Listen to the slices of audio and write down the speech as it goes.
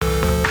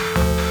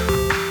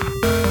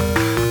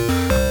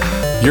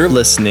You're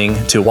listening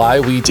to Why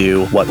We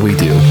Do What We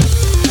Do.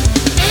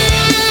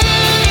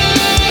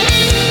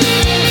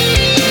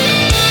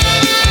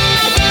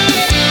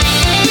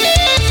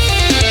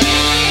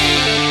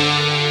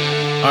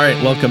 All right,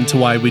 welcome to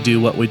Why We Do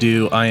What We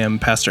Do. I am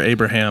Pastor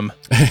Abraham.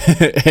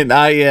 And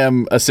I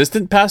am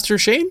Assistant Pastor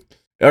Shane.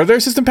 Are there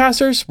assistant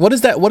pastors? What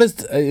is that? What is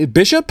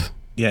Bishop?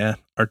 Yeah,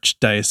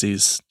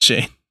 Archdiocese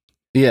Shane.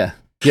 Yeah,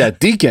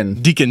 Deacon.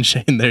 Deacon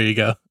Shane, there you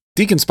go.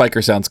 Deacon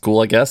Spiker sounds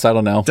cool, I guess. I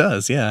don't know. It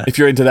does, yeah. If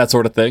you're into that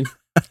sort of thing.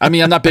 I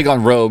mean, I'm not big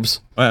on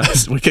robes. Well,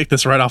 we kicked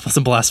this right off with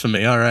some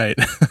blasphemy. All right.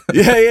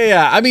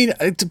 Yeah. I mean,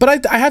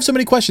 but I have so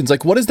many questions.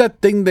 Like, what is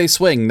that thing they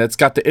swing that's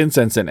got the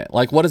incense in it?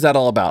 Like, what is that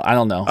all about? I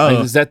don't know. Oh.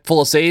 Like, is that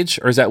full of sage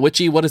or is that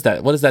witchy? What is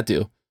that? What does that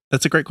do?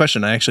 That's a great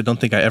question. I actually don't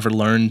think I ever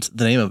learned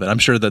the name of it. I'm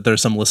sure that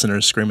there's some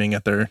listeners screaming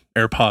at their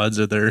AirPods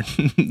or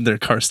their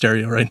car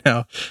stereo right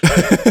now,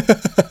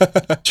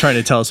 trying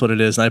to tell us what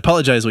it is. And I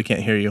apologize we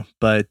can't hear you,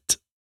 but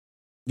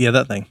yeah,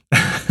 that thing.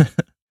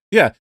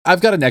 Yeah,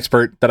 I've got an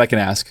expert that I can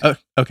ask. Oh,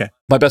 okay.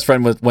 My best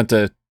friend went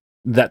to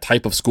that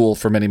type of school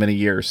for many, many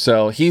years.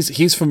 So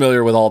he's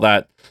familiar with all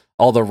that,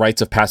 all the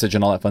rites of passage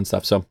and all that fun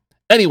stuff. So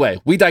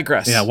anyway, we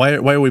digress. Yeah, why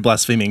are we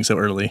blaspheming so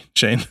early,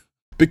 Shane?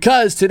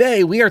 Because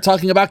today we are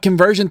talking about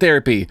conversion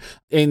therapy.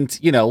 And,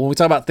 you know, when we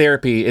talk about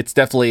therapy, it's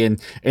definitely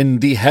in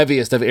the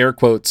heaviest of air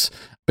quotes,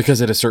 because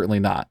it is certainly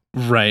not.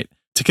 Right.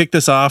 To kick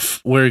this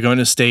off, we're going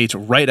to state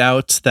right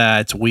out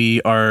that we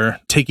are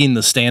taking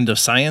the stand of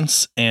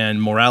science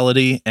and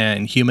morality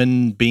and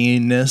human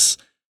beingness,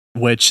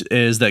 which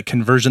is that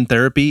conversion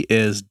therapy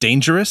is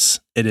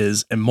dangerous, it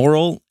is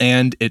immoral,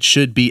 and it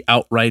should be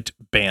outright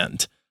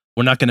banned.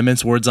 We're not going to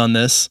mince words on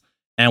this,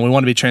 and we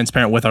want to be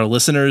transparent with our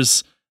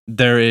listeners.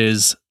 There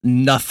is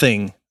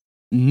nothing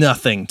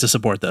to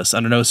support this.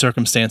 Under no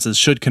circumstances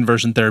should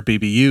conversion therapy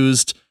be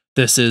used.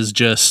 This is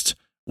just,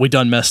 we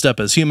done messed up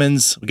as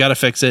humans. We got to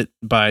fix it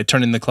by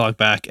turning the clock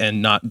back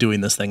and not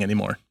doing this thing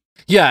anymore.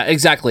 Yeah,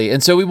 exactly.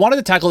 And so we wanted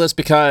to tackle this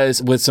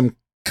because with some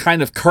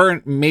kind of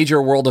current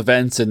major world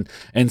events and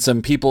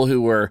some people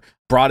who were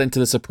brought into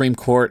the Supreme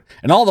Court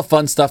and all the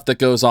fun stuff that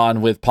goes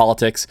on with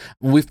politics,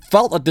 we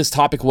felt that this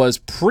topic was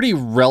pretty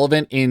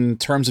relevant in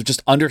terms of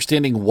just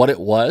understanding what it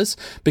was,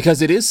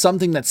 because it is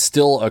something that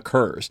still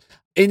occurs.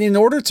 And in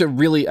order to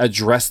really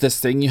address this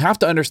thing, you have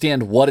to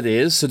understand what it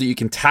is so that you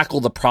can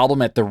tackle the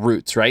problem at the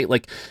roots, right?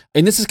 Like,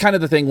 and this is kind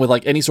of the thing with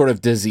like any sort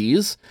of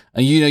disease.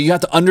 You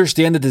have to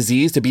understand the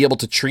disease to be able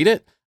to treat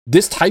it.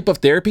 This type of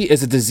therapy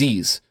is a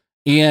disease.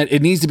 And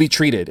it needs to be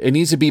treated. It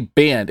needs to be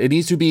banned.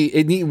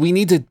 We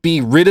need to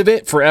be rid of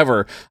it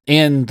forever.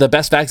 And the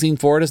best vaccine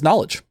for it is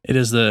knowledge. It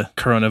is the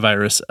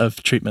coronavirus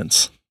of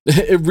treatments.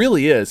 It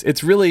really is.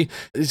 It's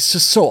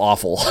just so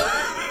awful.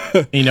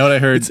 You know what I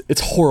heard?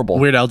 It's horrible.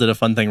 Weird Al did a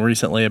fun thing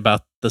recently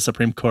about the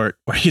Supreme Court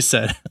where he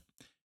said,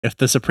 if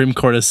the Supreme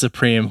Court is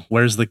supreme,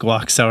 where's the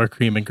guac, sour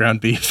cream, and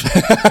ground beef?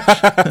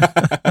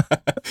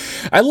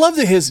 I love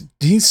that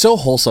he's so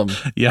wholesome.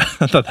 Yeah,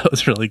 I thought that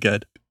was really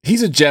good.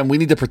 He's a gem. We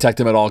need to protect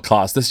him at all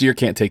costs. This year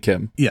can't take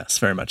him. Yes,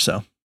 very much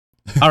so.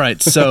 All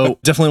right, so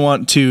definitely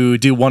want to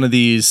do one of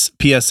these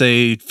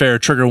PSA fair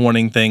trigger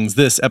warning things.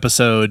 This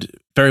episode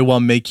very well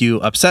make you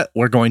upset.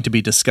 We're going to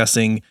be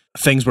discussing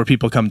things where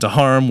people come to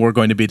harm. We're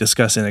going to be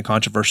discussing a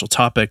controversial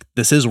topic.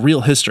 This is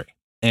real history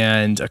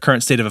and a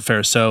current state of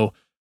affairs. So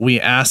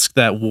we ask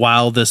that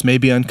while this may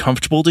be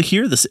uncomfortable to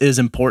hear, this is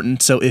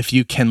important. So if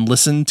you can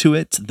listen to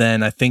it,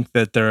 then I think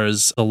that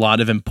there's a lot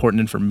of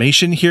important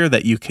information here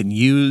that you can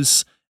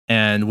use,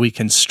 and we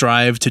can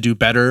strive to do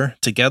better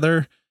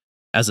together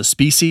as a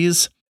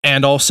species.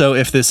 And also,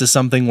 if this is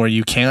something where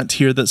you can't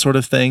hear that sort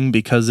of thing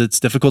because it's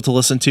difficult to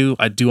listen to,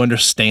 I do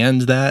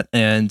understand that,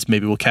 and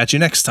maybe we'll catch you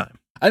next time.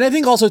 And I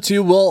think also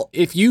too, well,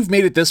 if you've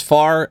made it this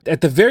far,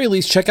 at the very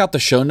least, check out the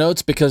show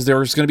notes, because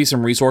there's going to be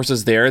some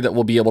resources there that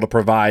we'll be able to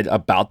provide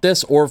about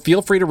this, or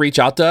feel free to reach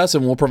out to us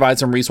and we'll provide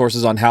some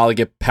resources on how to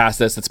get past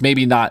this. That's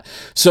maybe not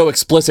so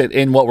explicit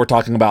in what we're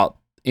talking about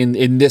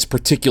in this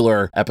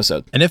particular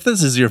episode. And if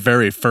this is your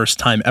very first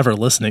time ever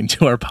listening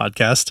to our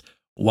podcast,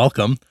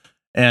 welcome.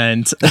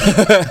 And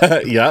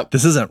yep.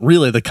 This isn't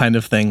really the kind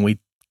of thing we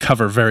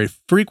cover very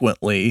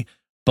frequently,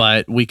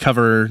 but we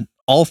cover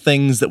all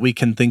things that we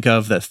can think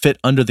of that fit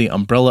under the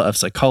umbrella of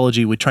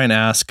psychology. We try and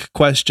ask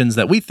questions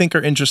that we think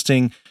are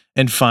interesting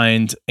and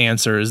find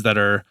answers that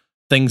are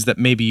things that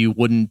maybe you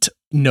wouldn't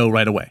know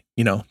right away,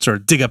 sort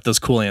of dig up those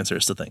cool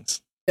answers to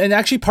things. And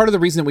actually, part of the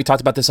reason that we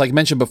talked about this, like I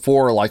mentioned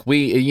before, like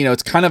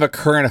it's kind of a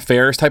current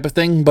affairs type of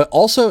thing, but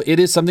also it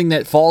is something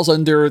that falls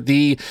under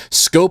the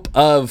scope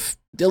of,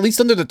 at least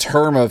under the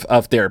term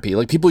of therapy.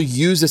 Like, people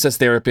use this as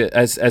therapy,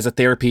 as a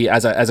therapy,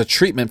 as a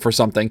treatment for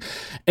something.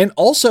 And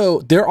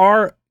also there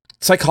are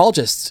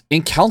psychologists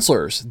and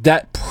counselors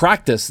that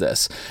practice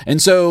this.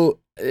 And so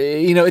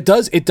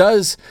it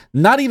does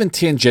not even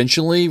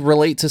tangentially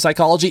relate to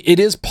psychology. It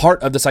is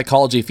part of the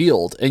psychology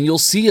field. And you'll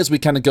see as we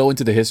kind of go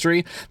into the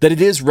history that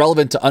it is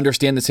relevant to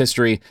understand this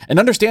history and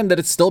understand that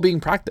it's still being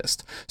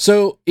practiced.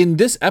 So in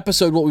this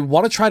episode, what we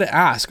want to try to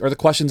ask are the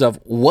questions of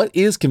what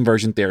is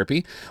conversion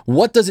therapy?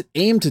 What does it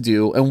aim to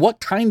do? And what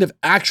kind of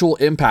actual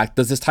impact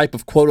does this type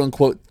of quote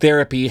unquote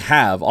therapy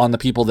have on the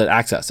people that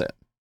access it?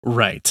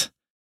 Right.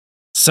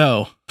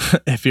 So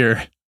if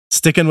you're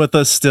sticking with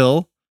us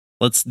still,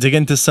 let's dig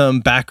into some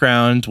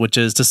background, which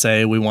is to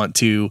say we want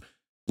to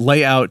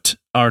lay out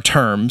our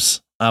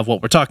terms of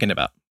what we're talking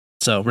about.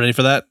 So ready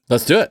for that?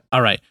 Let's do it.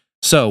 All right.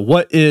 So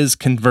what is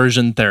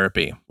conversion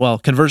therapy? Well,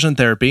 conversion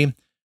therapy,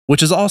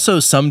 which is also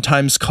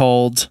sometimes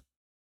called,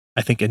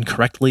 I think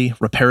incorrectly,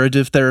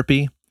 reparative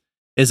therapy,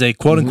 is a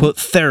quote unquote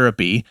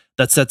therapy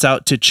that sets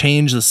out to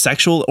change the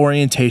sexual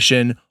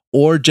orientation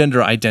or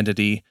gender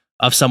identity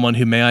of someone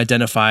who may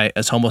identify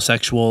as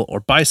homosexual or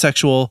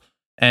bisexual,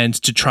 and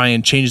to try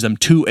and change them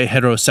to a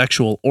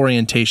heterosexual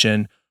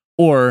orientation,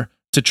 or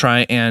to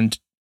try and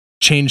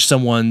change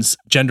someone's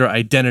gender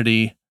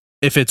identity,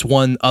 if it's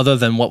one other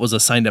than what was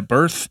assigned at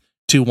birth,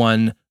 to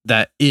one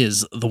that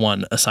is the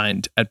one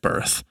assigned at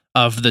birth,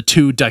 of the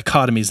two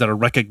dichotomies that are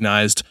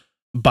recognized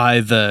by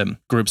the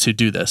groups who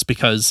do this.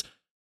 Because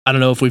I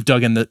don't know if we've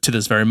dug into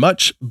this very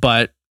much,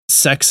 but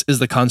sex is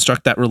the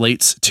construct that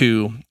relates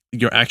to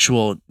your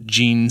actual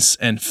genes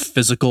and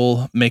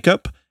physical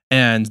makeup.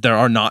 And there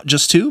are not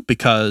just two,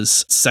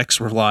 because sex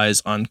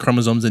relies on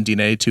chromosomes and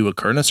DNA to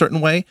occur in a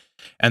certain way.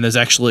 And there's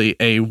actually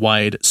a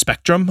wide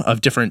spectrum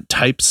of different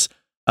types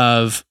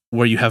of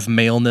where you have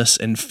maleness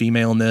and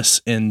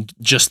femaleness in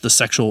just the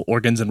sexual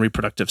organs and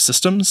reproductive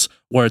systems,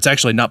 where it's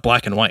actually not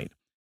black and white.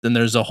 Then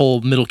there's a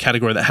whole middle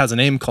category that has a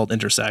name called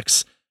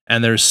intersex.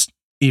 And there's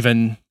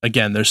even,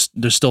 again, there's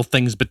still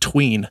things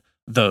between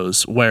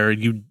those where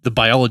the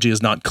biology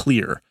is not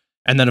clear.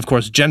 And then, of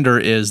course, gender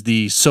is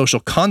the social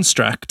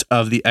construct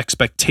of the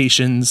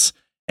expectations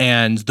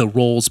and the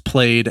roles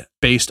played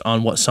based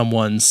on what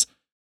someone's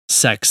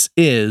sex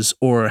is,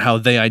 or how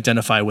they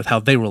identify with how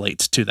they relate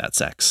to that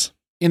sex.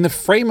 In the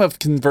frame of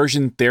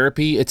conversion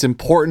therapy, it's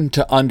important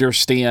to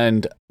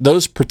understand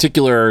those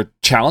particular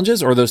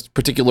challenges or those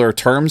particular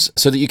terms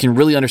so that you can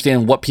really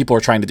understand what people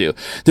are trying to do.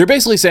 They're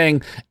basically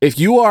saying, if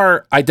you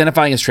are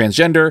identifying as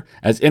transgender,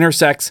 as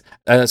intersex,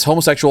 as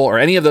homosexual, or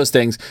any of those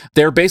things,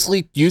 they're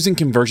basically using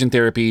conversion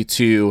therapy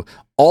to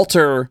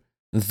alter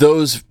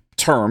those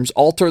terms,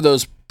 alter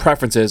those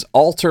preferences,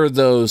 alter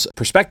those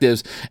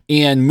perspectives,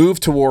 and move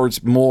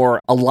towards more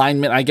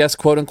alignment, I guess,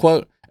 quote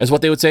unquote, is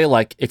what they would say.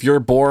 Like, if you're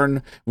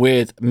born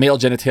with male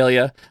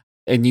genitalia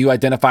and you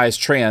identify as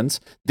trans,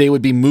 they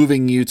would be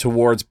moving you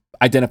towards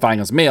identifying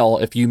as male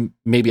if you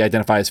maybe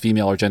identify as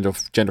female or gender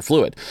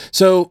fluid.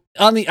 So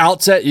on the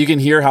outset, you can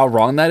hear how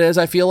wrong that is,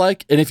 I feel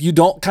like. And if you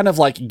don't kind of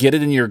like get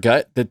it in your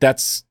gut that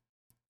that's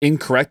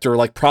incorrect or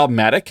like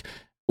problematic,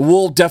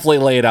 we'll definitely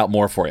lay it out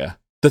more for you.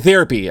 The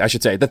therapy, I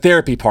should say, the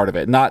therapy part of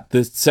it, not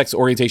the sex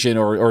orientation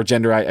or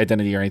gender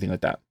identity or anything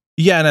like that.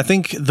 Yeah, and I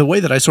think the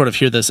way that I sort of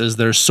hear this is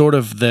there's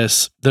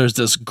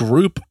this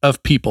group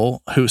of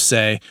people who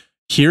say,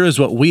 here is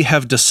what we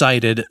have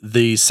decided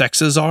these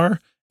sexes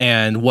are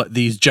and what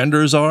these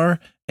genders are,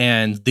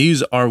 and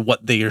these are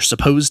what they are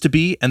supposed to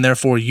be, and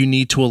therefore you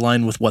need to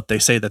align with what they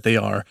say that they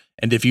are.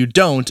 And if you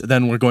don't,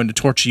 then we're going to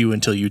torture you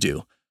until you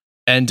do.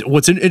 And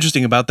what's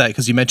interesting about that,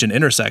 because you mentioned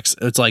intersex,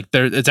 it's like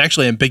it's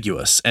actually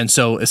ambiguous. And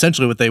so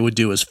essentially what they would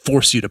do is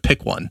force you to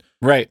pick one.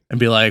 Right. And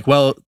be like,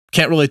 well,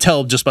 can't really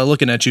tell just by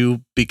looking at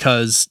you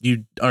because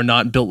you are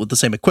not built with the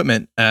same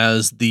equipment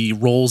as the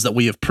roles that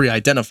we have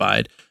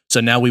pre-identified.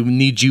 So now we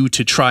need you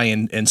to try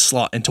and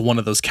slot into one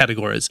of those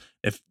categories.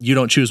 If you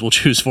don't choose, we'll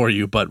choose for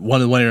you. But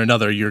one way or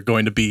another, you're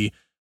going to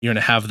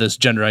have this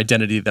gender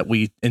identity that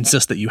we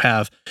insist that you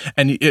have.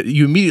 And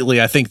you immediately,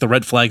 I think the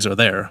red flags are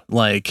there.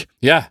 Like,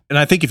 yeah. And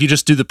I think if you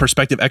just do the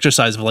perspective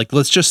exercise of like,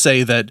 let's just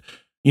say that,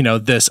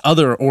 this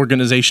other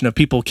organization of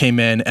people came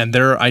in and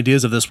their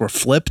ideas of this were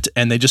flipped,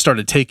 and they just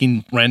started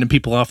taking random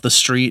people off the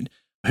street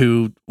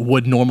who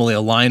would normally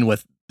align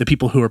with the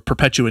people who are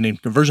perpetuating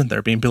conversion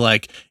therapy and be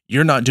like,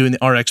 you're not doing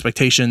our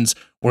expectations.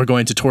 We're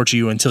going to torture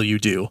you until you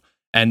do.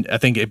 And I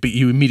think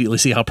you immediately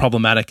see how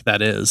problematic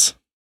that is.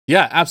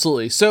 Yeah,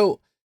 absolutely.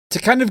 So to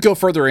kind of go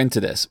further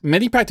into this,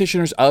 many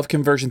practitioners of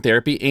conversion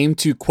therapy aim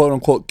to quote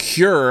unquote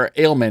cure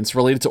ailments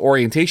related to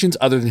orientations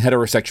other than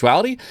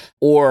heterosexuality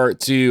or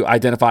to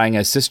identifying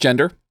as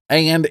cisgender.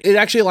 And it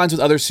actually aligns with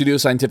other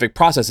pseudoscientific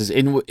processes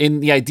in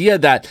the idea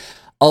that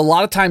a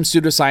lot of times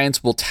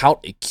pseudoscience will tout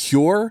a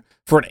cure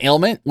for an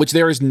ailment, which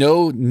there is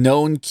no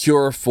known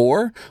cure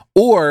for,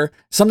 or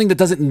something that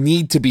doesn't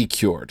need to be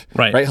cured.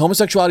 Right?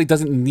 Homosexuality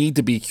doesn't need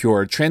to be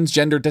cured.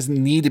 Transgender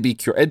doesn't need to be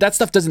cured. That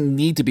stuff doesn't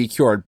need to be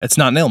cured. It's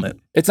not an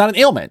ailment. It's not an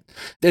ailment.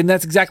 And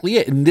that's exactly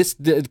it. And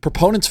the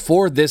proponents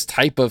for this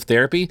type of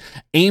therapy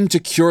aim to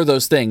cure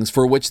those things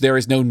for which there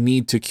is no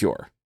need to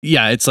cure.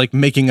 Yeah, it's like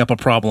making up a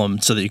problem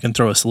so that you can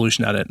throw a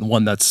solution at it, and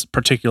one that's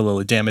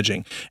particularly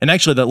damaging. And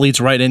actually, that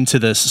leads right into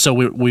this. So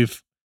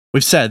we've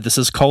we've said this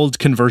is called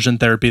conversion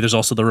therapy. There's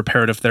also the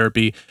reparative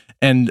therapy.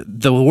 And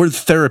the word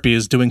therapy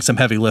is doing some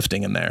heavy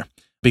lifting in there,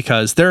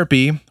 because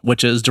therapy,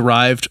 which is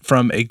derived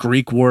from a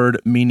Greek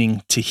word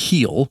meaning to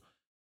heal,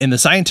 in the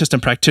scientist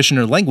and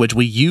practitioner language,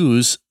 we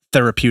use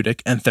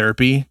therapeutic and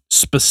therapy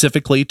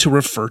specifically to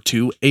refer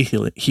to a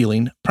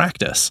healing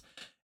practice.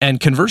 And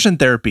conversion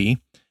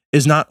therapy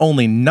is not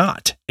only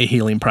not a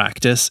healing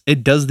practice,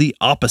 it does the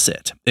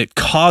opposite. It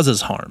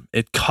causes harm.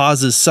 It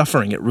causes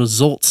suffering. It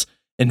results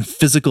in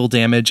physical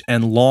damage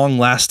and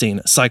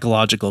long-lasting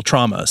psychological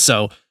trauma.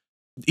 So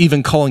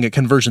even calling it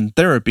conversion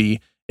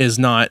therapy is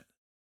not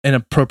an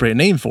appropriate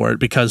name for it,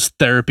 because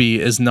therapy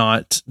is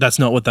not, that's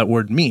not what that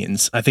word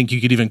means. I think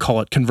you could even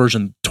call it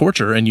conversion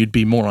torture and you'd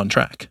be more on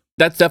track.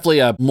 That's definitely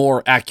a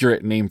more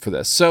accurate name for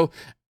this. So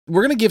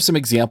we're going to give some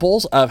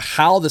examples of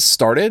how this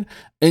started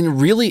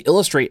and really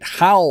illustrate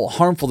how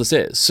harmful this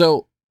is.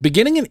 So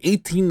beginning in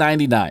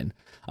 1899,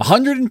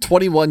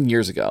 121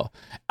 years ago,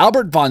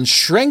 Albert von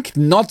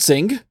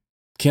Schrenck-Notzing,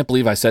 can't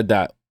believe I said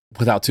that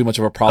without too much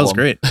of a problem.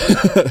 That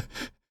was great.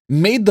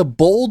 Made the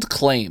bold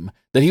claim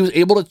that he was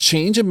able to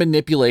change and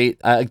manipulate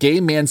a gay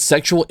man's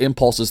sexual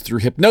impulses through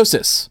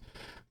hypnosis.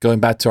 Going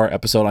back to our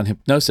episode on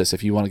hypnosis,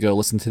 if you want to go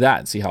listen to that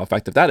and see how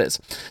effective that is.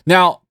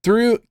 Now,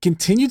 through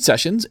continued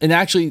sessions, and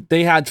actually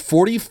they had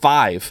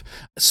 45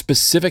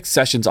 specific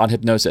sessions on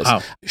hypnosis,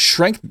 wow.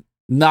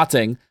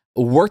 Schrenck-Notzing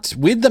worked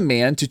with the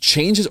man to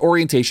change his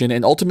orientation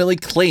and ultimately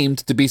claimed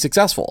to be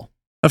successful.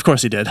 Of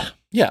course he did.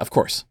 Yeah, of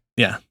course.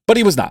 Yeah. But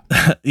he was not.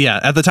 Yeah.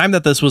 At the time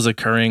that this was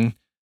occurring,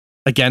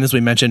 again, as we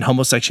mentioned,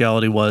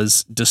 homosexuality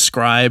was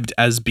described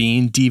as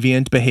being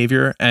deviant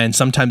behavior and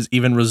sometimes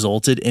even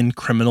resulted in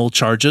criminal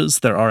charges.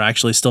 There are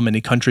actually still many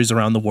countries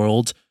around the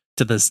world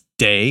to this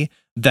day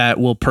that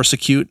will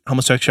persecute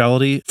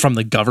homosexuality from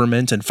the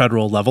government and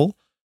federal level.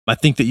 I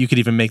think that you could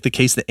even make the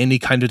case that any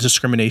kind of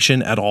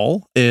discrimination at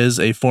all is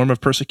a form of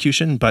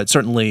persecution, but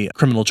certainly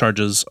criminal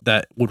charges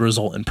that would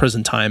result in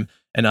prison time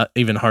and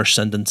even harsh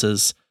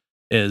sentences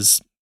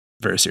is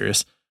very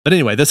serious. But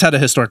anyway, this had a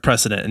historic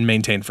precedent and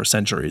maintained for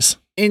centuries.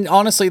 And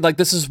honestly, like,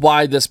 this is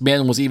why this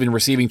man was even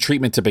receiving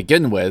treatment to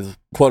begin with,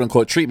 quote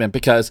unquote treatment,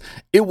 because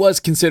it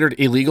was considered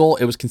illegal.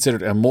 It was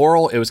considered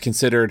immoral. It was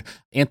considered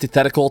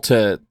antithetical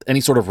to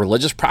any sort of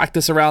religious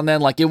practice around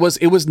then. Like, it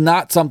was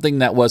not something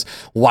that was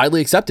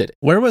widely accepted.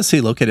 Where was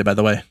he located, by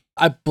the way?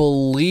 I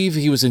believe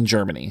he was in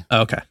Germany.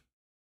 Oh, okay.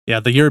 Yeah,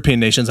 the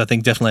European nations, I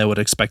think definitely I would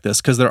expect this,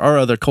 because there are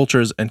other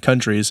cultures and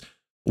countries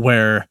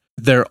where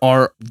there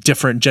are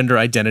different gender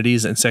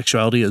identities and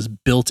sexuality is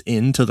built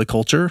into the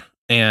culture,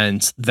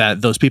 and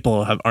that those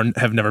people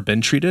have never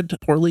been treated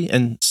poorly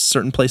in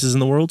certain places in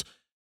the world.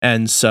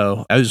 And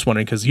so I was just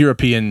wondering, because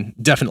European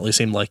definitely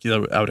seemed like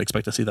I would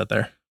expect to see that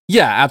there.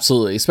 Yeah,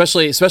 absolutely.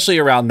 Especially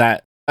around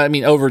that. I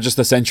mean, over just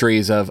the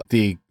centuries of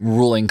the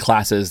ruling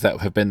classes that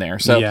have been there.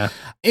 So, yeah.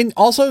 And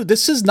also,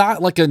 this is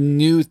not like a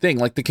new thing,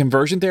 like the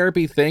conversion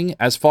therapy thing,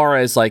 as far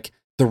as like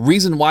the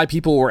reason why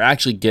people were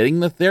actually getting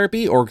the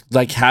therapy or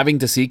like having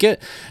to seek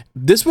it.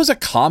 This was a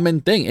common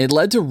thing. It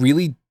led to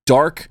really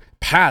dark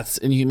paths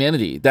in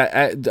humanity,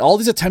 that all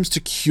these attempts to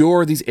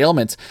cure these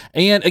ailments.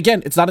 And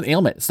again, it's not an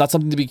ailment. It's not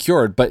something to be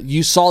cured, but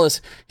you saw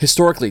this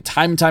historically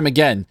time and time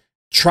again,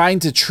 trying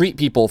to treat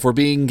people for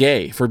being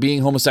gay, for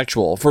being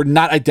homosexual, for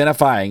not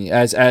identifying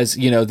as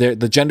you know,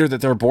 the gender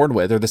that they're born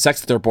with or the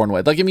sex that they're born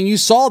with. Like, I mean, you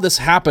saw this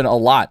happen a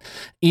lot,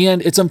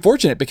 and it's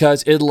unfortunate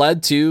because it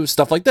led to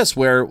stuff like this,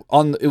 where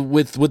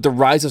with the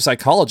rise of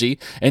psychology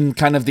and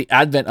kind of the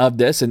advent of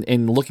this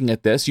and looking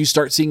at this, you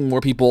start seeing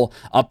more people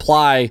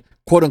apply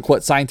quote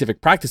unquote scientific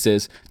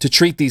practices to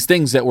treat these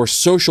things that were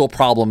social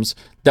problems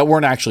that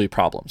weren't actually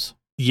problems.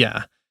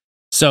 Yeah.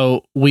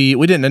 So we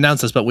didn't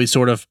announce this, but we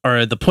sort of are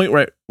at the point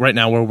right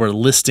now where we're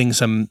listing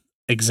some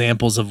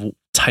examples of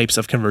types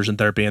of conversion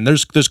therapy, and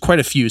there's quite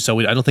a few. So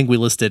I don't think we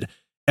listed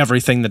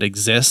everything that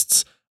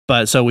exists,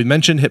 but so we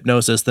mentioned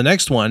hypnosis. The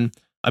next one,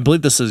 I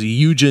believe this is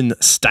Eugen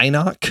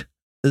Steinach,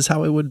 is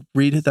how I would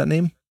read that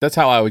name. That's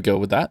how I would go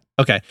with that.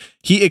 Okay.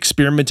 He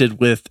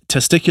experimented with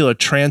testicular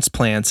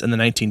transplants in the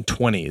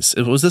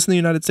 1920s. Was this in the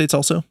United States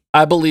also?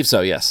 I believe so,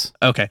 yes.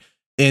 Okay.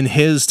 In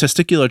his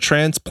testicular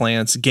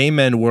transplants, gay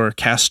men were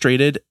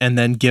castrated and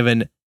then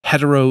given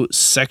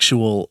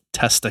heterosexual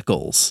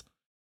testicles.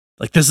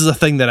 Like, this is a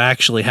thing that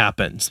actually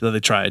happened that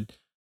they tried.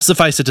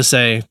 Suffice it to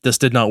say, this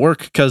did not work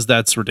because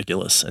that's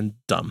ridiculous and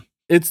dumb.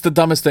 It's the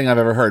dumbest thing I've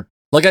ever heard.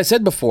 Like I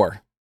said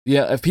before,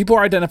 yeah, if people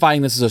are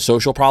identifying this as a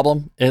social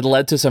problem, it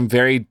led to some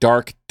very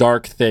dark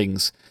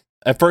things.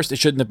 At first, it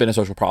shouldn't have been a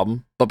social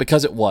problem, but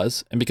because it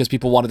was, and because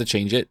people wanted to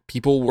change it,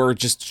 people were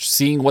just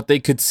seeing what they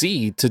could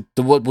see to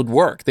what would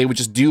work. They would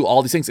just do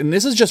all these things. And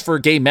this is just for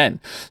gay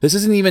men. This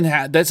isn't even,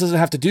 this doesn't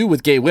have to do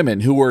with gay women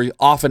who were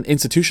often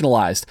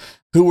institutionalized,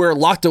 who were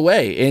locked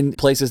away in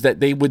places that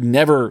they would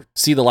never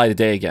see the light of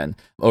day again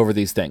over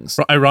these things.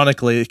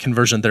 Ironically,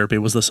 conversion therapy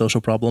was the social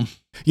problem.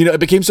 You know, it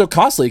became so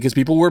costly because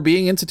people were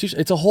being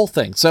institutionalized. It's a whole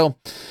thing. So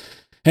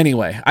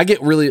anyway, I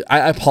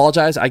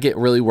apologize. I get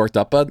really worked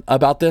up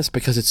about this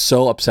because it's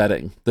so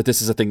upsetting that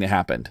this is a thing that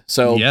happened.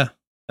 So yeah,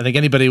 I think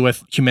anybody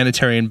with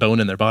humanitarian bone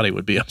in their body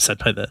would be upset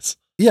by this.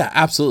 Yeah,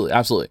 absolutely.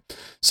 Absolutely.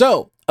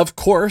 So, of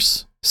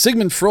course,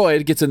 Sigmund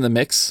Freud gets in the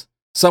mix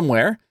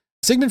somewhere.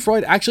 Sigmund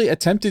Freud actually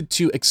attempted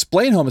to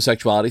explain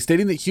homosexuality,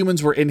 stating that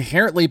humans were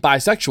inherently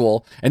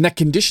bisexual and that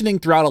conditioning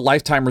throughout a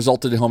lifetime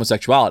resulted in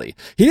homosexuality.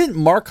 He didn't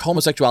mark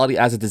homosexuality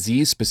as a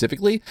disease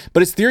specifically,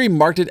 but his theory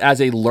marked it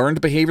as a learned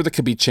behavior that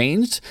could be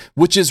changed,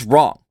 which is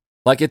wrong.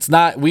 Like, it's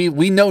not,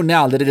 we know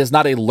now that it is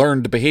not a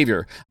learned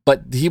behavior,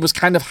 but he was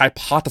kind of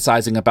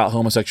hypothesizing about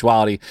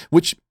homosexuality,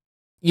 which,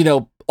 you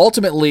know,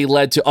 ultimately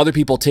led to other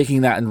people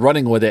taking that and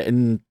running with it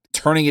and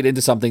turning it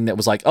into something that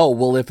was like, oh,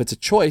 well, if it's a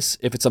choice,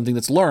 if it's something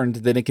that's learned,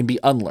 then it can be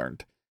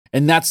unlearned.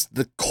 And that's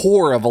the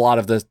core of a lot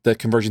of the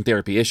conversion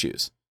therapy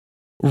issues.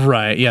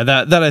 Right. Yeah,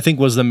 that I think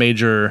was the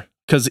major,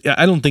 because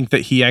I don't think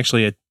that he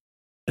actually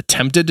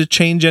attempted to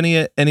change any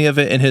of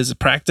it in his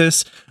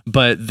practice,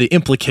 but the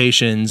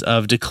implications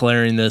of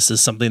declaring this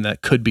as something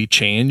that could be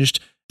changed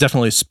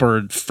definitely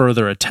spurred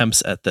further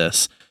attempts at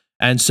this.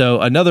 And so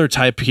another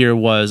type here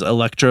was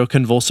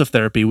electroconvulsive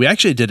therapy. We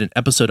actually did an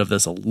episode of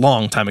this a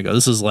long time ago.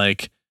 This is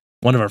like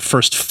one of our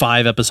first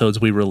 5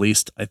 episodes we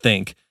released, I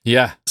think.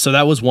 Yeah. So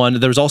that was one.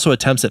 There was also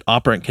attempts at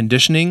operant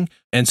conditioning.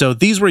 And so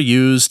these were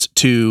used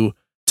to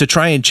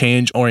try and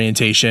change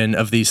orientation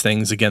of these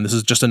things. Again, this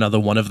is just another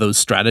one of those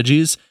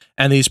strategies.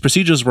 And these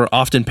procedures were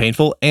often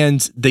painful,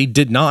 and they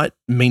did not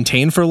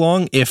maintain for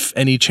long if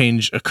any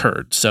change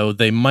occurred. So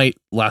they might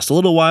last a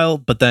little while,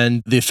 but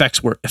then the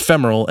effects were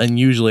ephemeral and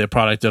usually a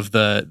product of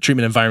the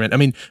treatment environment. I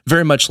mean,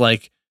 very much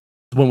like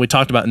when we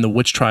talked about in the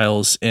witch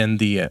trials in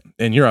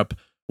Europe,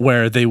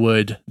 where they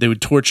would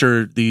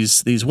torture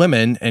these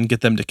women and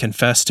get them to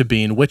confess to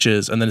being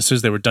witches, and then as soon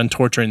as they were done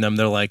torturing them,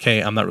 they're like,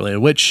 "Hey, I'm not really a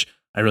witch.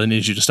 I really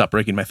need you to stop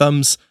breaking my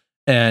thumbs."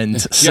 And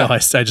so I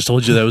just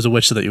told you that I was a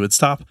witch so that you would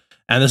stop.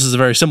 And this is a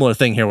very similar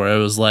thing here, where it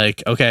was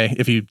like, okay,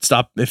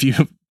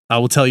 I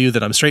will tell you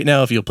that I'm straight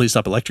now if you'll please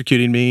stop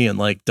electrocuting me and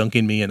like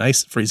dunking me in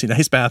freezing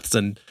ice baths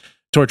and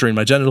torturing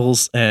my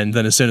genitals. And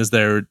then as soon as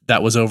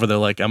that was over, they're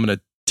like, I'm going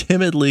to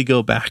timidly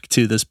go back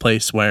to this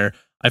place where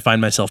I find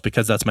myself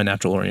because that's my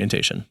natural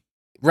orientation.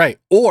 Right.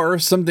 Or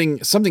something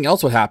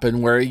else would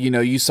happen where, you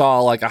know, you saw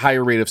like a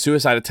higher rate of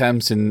suicide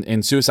attempts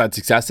and suicide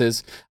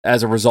successes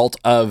as a result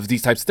of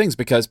these types of things,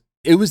 because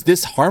it was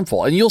this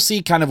harmful. And you'll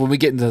see kind of when we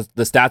get into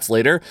the stats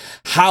later,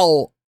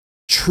 how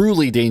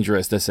truly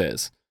dangerous this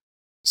is.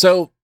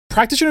 So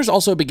practitioners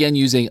also began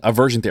using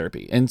aversion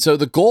therapy. And so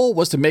the goal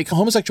was to make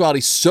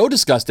homosexuality so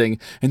disgusting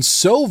and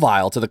so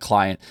vile to the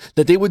client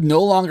that they would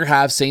no longer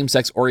have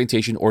same-sex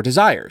orientation or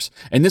desires.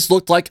 And this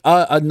looked like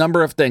a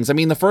number of things. I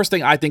mean, the first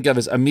thing I think of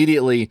is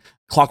immediately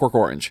Clockwork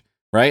Orange,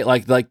 right?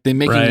 Like they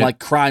making like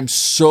crime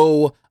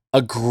so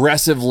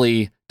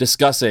aggressively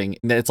discussing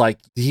that it's like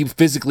he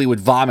physically would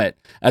vomit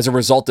as a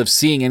result of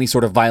seeing any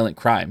sort of violent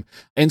crime.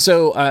 And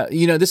so,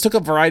 you know, this took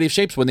a variety of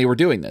shapes when they were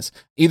doing this,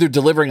 either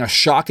delivering a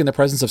shock in the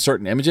presence of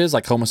certain images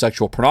like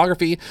homosexual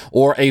pornography,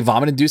 or a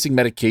vomit-inducing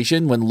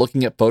medication when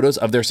looking at photos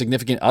of their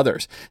significant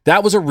others.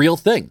 That was a real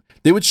thing.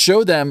 They would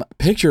show them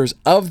pictures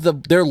of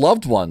their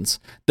loved ones,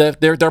 their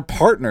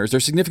partners, their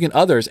significant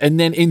others, and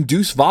then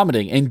induce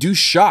vomiting, induce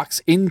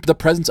shocks in the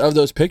presence of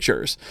those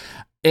pictures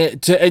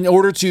in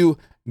order to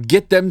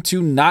get them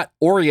to not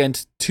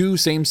orient to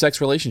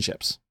same-sex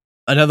relationships.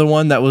 Another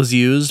one that was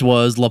used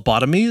was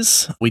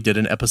lobotomies. We did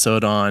an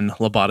episode on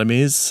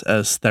lobotomies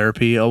as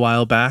therapy a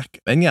while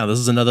back. And yeah, this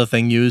is another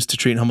thing used to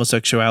treat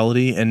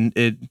homosexuality. And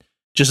it,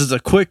 just as a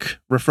quick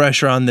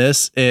refresher on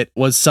this, it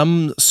was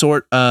some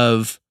sort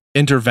of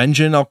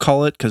intervention, I'll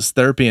call it, because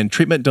therapy and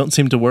treatment don't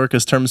seem to work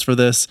as terms for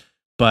this.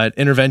 But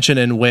intervention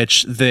in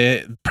which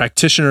the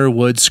practitioner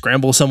would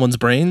scramble someone's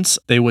brains.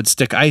 They would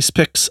stick ice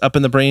picks up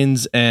in the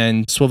brains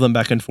and swivel them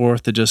back and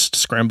forth to just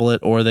scramble it,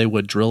 or they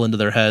would drill into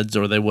their heads,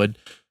 or they would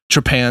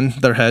trepan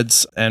their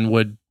heads and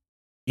would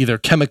either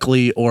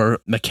chemically or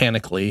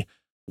mechanically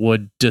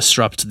would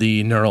disrupt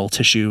the neural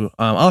tissue,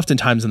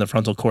 oftentimes in the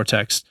frontal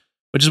cortex,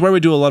 which is where we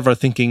do a lot of our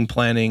thinking,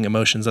 planning,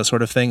 emotions, that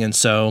sort of thing. And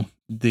so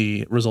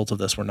the results of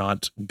this were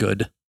not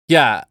good.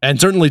 Yeah.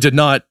 And certainly did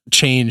not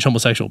change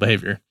homosexual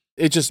behavior.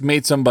 It just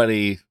made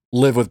somebody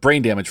live with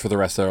brain damage for the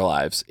rest of their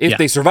lives if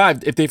they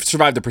survived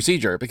the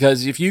procedure.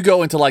 Because if you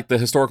go into like the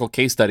historical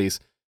case studies,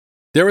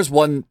 there was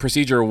one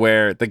procedure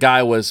where the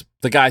guy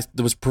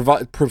that was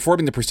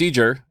performing the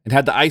procedure and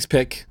had the ice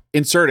pick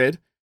inserted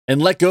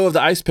and let go of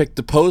the ice pick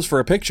to pose for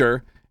a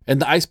picture,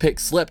 and the ice pick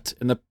slipped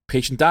and the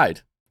patient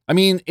died. I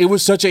mean, it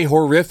was such a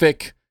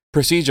horrific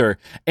procedure.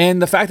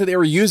 And the fact that they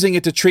were using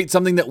it to treat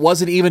something that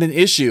wasn't even an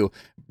issue,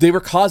 they were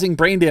causing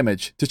brain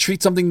damage to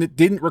treat something that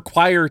didn't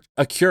require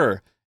a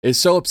cure, is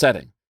so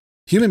upsetting.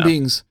 Human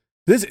beings,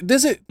 this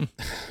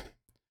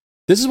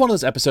is one of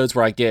those episodes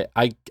where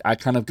I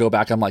kind of go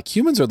back, I'm like,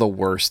 humans are the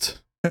worst.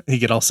 You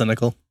get all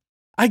cynical.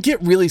 I get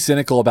really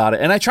cynical about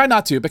it, and I try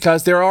not to,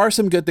 because there are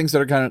some good things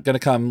that are going to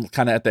come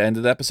kind of at the end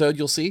of the episode,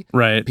 you'll see.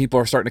 Right. People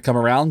are starting to come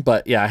around,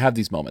 but yeah, I have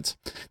these moments.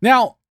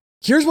 Now,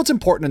 here's what's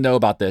important to know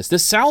about this.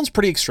 This sounds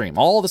pretty extreme.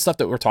 All the stuff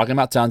that we're talking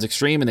about sounds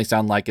extreme, and they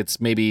sound like it's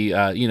maybe,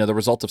 the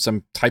result of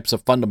some types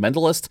of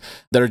fundamentalists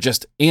that are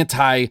just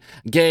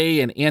anti-gay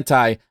and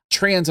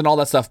anti-trans and all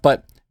that stuff.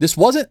 But this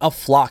wasn't a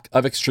flock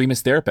of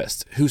extremist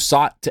therapists who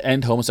sought to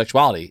end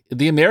homosexuality.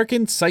 The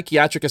American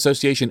Psychiatric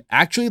Association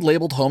actually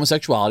labeled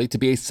homosexuality to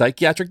be a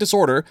psychiatric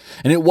disorder,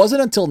 and it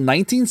wasn't until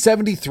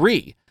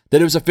 1973 that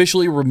it was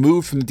officially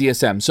removed from the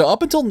DSM. So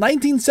up until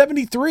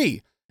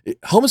 1973,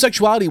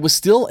 homosexuality was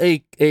still a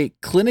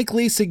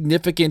clinically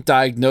significant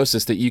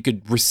diagnosis that you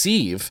could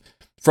receive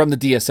from the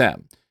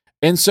DSM.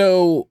 And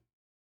so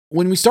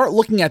when we start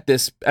looking at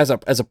this as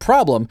a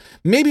problem,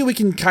 maybe we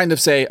can kind of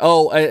say,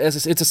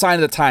 it's a sign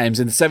of the times.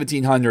 In the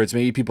 1700s,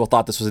 maybe people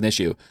thought this was an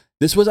issue.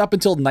 This was up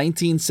until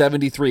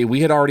 1973.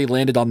 We had already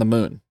landed on the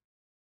moon.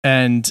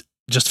 And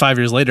just 5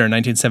 years later, in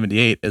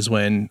 1978, is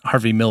when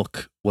Harvey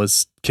Milk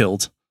was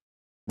killed.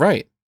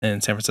 Right. In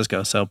San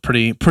Francisco. So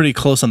pretty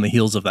close on the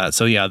heels of that.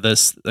 So yeah,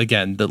 this,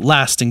 again, the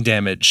lasting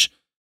damage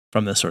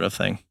from this sort of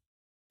thing.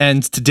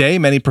 And today,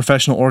 many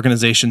professional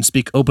organizations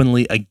speak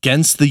openly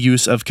against the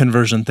use of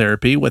conversion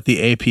therapy, with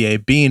the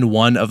APA being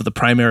one of the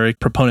primary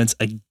proponents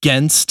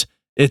against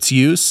its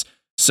use.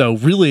 So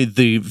really,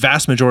 the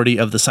vast majority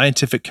of the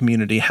scientific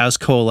community has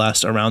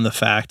coalesced around the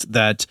fact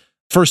that,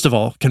 first of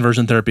all,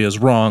 conversion therapy is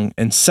wrong,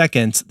 and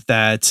second,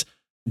 that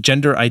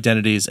gender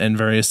identities and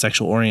various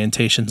sexual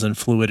orientations and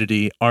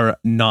fluidity are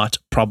not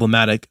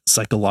problematic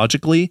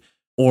psychologically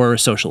or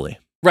socially.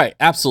 Right,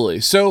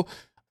 absolutely. So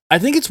I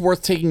think it's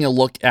worth taking a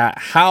look at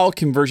how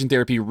conversion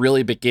therapy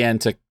really began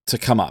to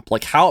come up,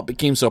 like how it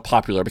became so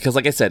popular. Because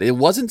like I said, it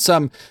wasn't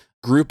some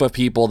group of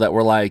people that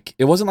were like,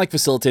 it wasn't like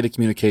facilitated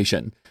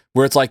communication,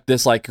 where it's like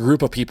this like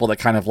group of people that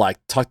kind of like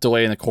tucked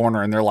away in the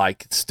corner and they're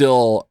like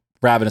still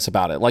ravenous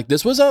about it. Like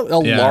this was a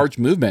large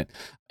movement.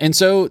 And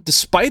so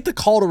despite the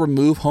call to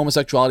remove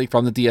homosexuality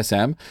from the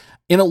DSM,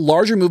 in a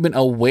larger movement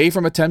away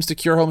from attempts to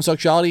cure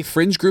homosexuality,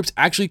 fringe groups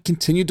actually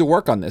continued to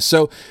work on this.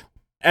 So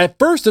at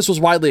first, this was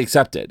widely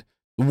accepted.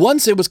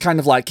 Once it was kind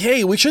of like,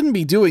 hey, we shouldn't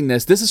be doing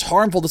this. This is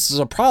harmful. This is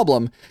a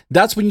problem.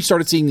 That's when you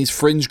started seeing these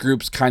fringe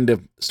groups kind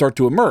of start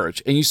to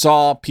emerge. And you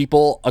saw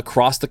people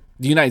across the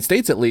United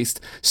States, at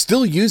least,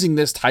 still using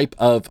this type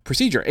of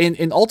procedure.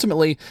 And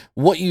ultimately,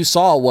 what you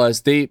saw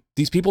was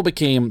these people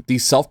became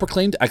these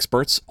self-proclaimed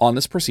experts on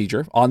this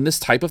procedure, on this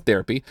type of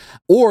therapy,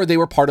 or they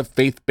were part of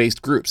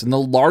faith-based groups. And the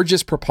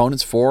largest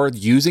proponents for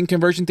using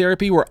conversion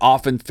therapy were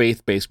often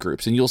faith-based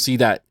groups. And you'll see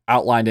that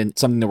outlined in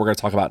something that we're going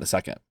to talk about in a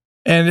second.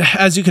 And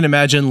as you can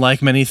imagine,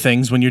 like many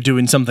things, when you're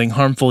doing something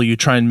harmful, you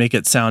try and make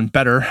it sound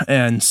better.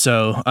 And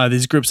so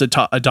these groups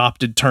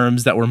adopted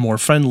terms that were more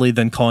friendly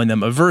than calling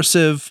them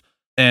aversive.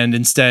 And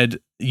instead,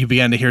 you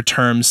began to hear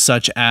terms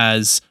such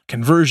as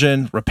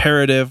conversion,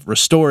 reparative,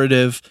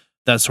 restorative,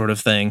 that sort of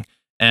thing.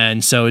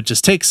 And so it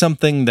just takes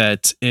something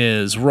that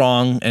is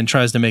wrong and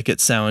tries to make it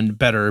sound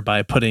better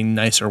by putting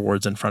nicer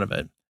words in front of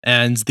it.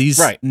 And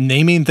these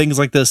naming things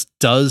like this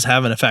does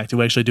have an effect.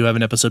 We actually do have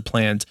an episode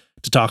planned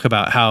to talk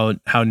about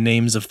how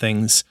names of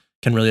things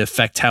can really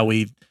affect how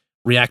we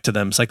react to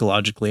them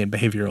psychologically and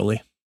behaviorally.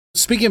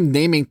 Speaking of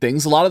naming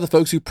things, a lot of the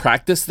folks who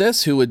practice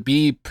this, who would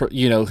be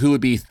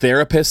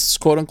therapists,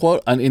 quote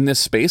unquote, in this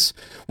space,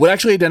 would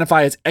actually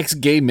identify as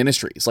ex-gay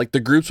ministries. Like the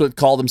groups would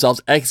call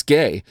themselves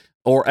ex-gay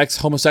or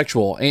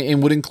ex-homosexual,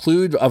 and would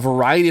include a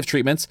variety of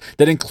treatments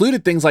that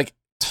included things like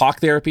talk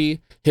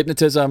therapy,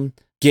 hypnotism,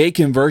 gay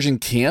conversion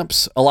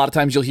camps. A lot of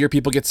times you'll hear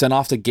people get sent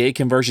off to gay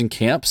conversion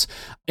camps,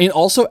 and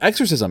also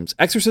exorcisms.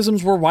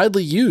 Exorcisms were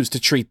widely used to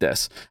treat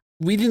this.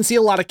 We didn't see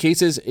a lot of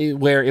cases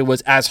where it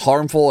was as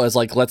harmful as,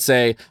 like, let's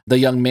say the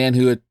young man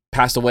who had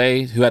passed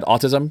away, who had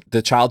autism,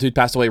 the child who'd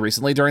passed away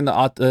recently during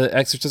the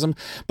exorcism.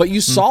 But you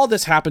saw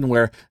this happen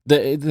where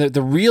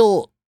the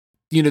real,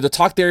 the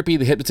talk therapy,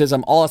 the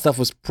hypnotism, all that stuff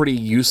was pretty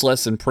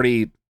useless and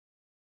pretty,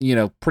 I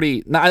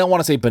don't want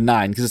to say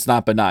benign, because it's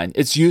not benign.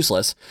 It's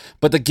useless.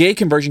 But the gay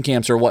conversion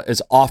camps are what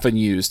is often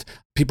used.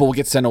 People will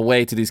get sent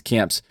away to these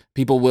camps.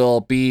 People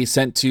will be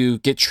sent to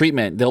get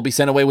treatment. They'll be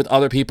sent away with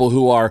other people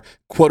who are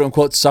quote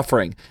unquote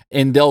suffering,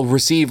 and they'll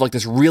receive like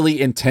this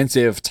really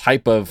intensive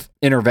type of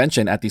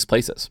intervention at these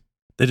places.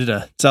 They did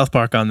a South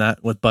Park on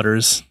that with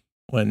Butters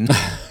when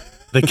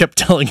they kept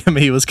telling him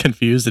he was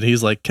confused, and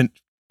he's like,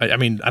 I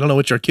don't know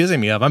what you're accusing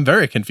me of. I'm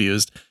very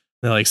confused.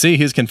 They're like, see,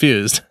 he's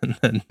confused. And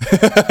then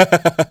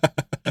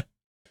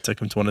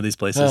took him to one of these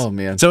places. Oh,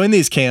 man. So in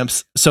these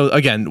camps, so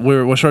again,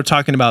 we're sort of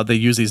talking about, they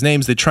use these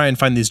names, they try and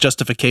find these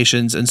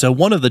justifications. And so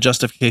one of the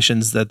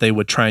justifications that they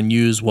would try and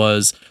use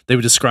was they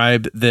would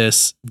describe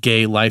this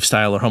gay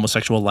lifestyle or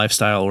homosexual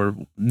lifestyle, or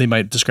they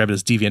might describe it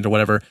as deviant or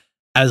whatever,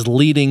 as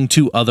leading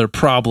to other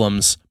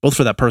problems, both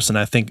for that person,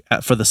 I think,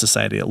 for the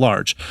society at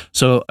large.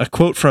 So a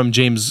quote from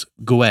James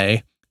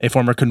Gouet, a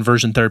former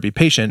conversion therapy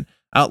patient,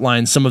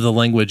 outlines some of the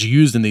language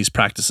used in these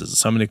practices.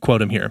 So I'm going to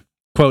quote him here.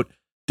 Quote,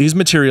 "These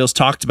materials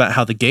talked about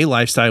how the gay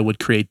lifestyle would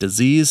create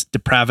disease,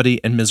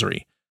 depravity, and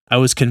misery. I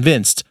was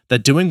convinced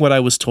that doing what I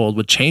was told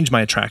would change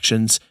my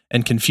attractions,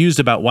 and confused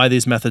about why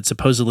these methods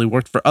supposedly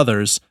worked for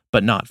others,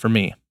 but not for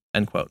me."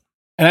 End quote.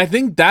 And I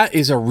think that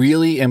is a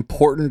really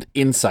important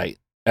insight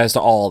as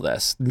to all of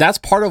this. That's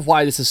part of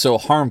why this is so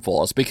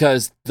harmful, is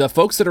because the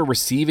folks that are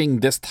receiving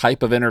this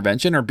type of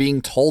intervention are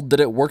being told that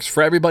it works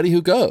for everybody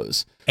who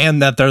goes.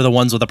 And that they're the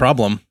ones with the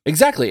problem.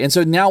 Exactly. And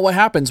so now what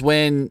happens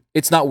when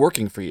it's not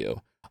working for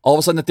you? All of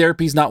a sudden the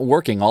therapy's not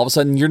working. All of a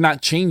sudden you're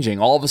not changing.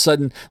 All of a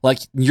sudden, like,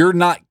 you're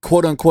not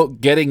quote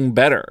unquote getting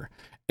better.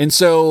 And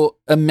so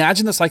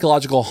imagine the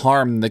psychological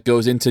harm that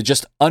goes into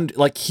just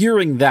like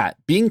hearing that,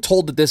 being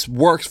told that this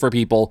works for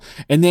people,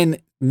 and then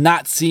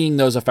not seeing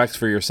those effects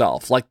for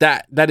yourself. Like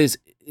that is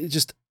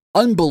just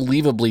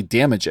unbelievably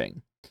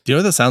damaging. Do you know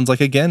what that sounds like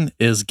again?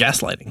 Is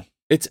gaslighting.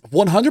 It's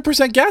 100%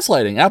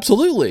 gaslighting.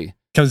 Absolutely.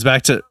 Comes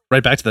back to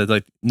that,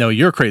 like, no,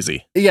 you're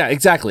crazy. Yeah,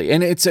 exactly.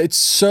 And it's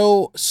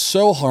so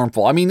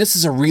harmful. I mean, this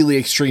is a really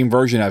extreme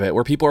version of it,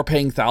 where people are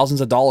paying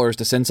thousands of dollars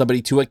to send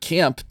somebody to a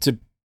camp to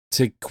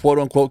quote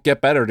unquote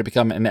get better, to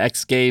become an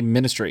ex-gay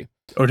ministry.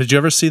 Or did you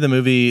ever see the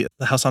movie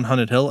The House on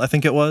Haunted Hill? I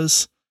think it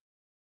was,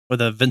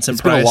 with a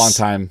Vincent Price. It's been a long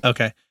time.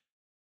 Okay.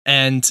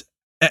 And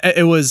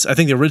it was, I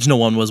think the original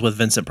one was with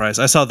Vincent Price.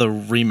 I saw the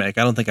remake.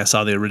 I don't think I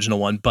saw the original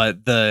one, but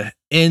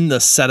in the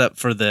setup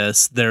for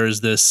this,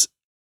 there's this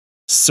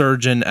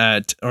surgeon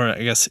or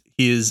I guess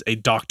he is a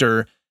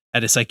doctor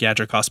at a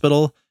psychiatric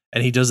hospital,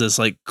 and he does this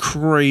like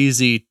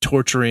crazy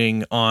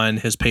torturing on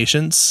his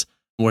patients,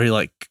 where he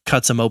like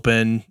cuts them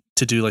open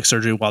to do like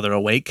surgery while they're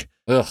awake.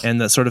 Ugh. And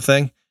that sort of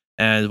thing,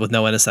 and with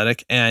no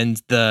anesthetic. And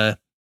I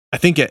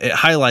think it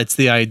highlights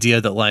the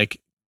idea that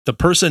like the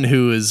person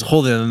who is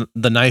holding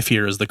the knife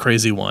here is the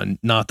crazy one,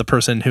 not the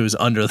person who's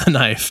under the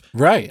knife.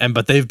 Right.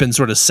 But they've been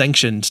sort of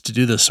sanctioned to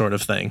do this sort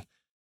of thing.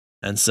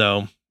 And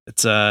so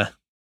it's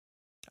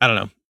I don't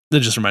know.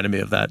 It just reminded me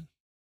of that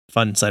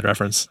fun side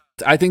reference.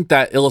 I think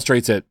that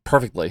illustrates it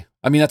perfectly.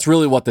 I mean, that's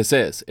really what this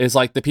is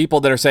like the people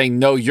that are saying,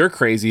 no, you're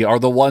crazy, are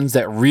the ones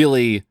that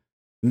really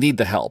need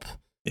the help.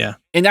 Yeah.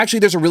 And actually,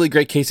 there's a really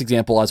great case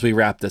example as we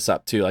wrap this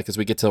up too, like as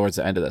we get towards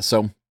the end of this.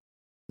 So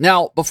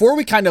now, before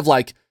we kind of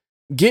like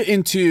get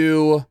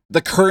into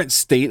the current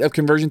state of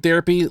conversion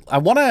therapy, I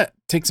want to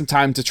take some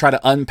time to try to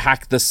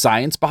unpack the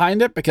science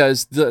behind it,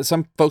 because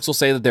some folks will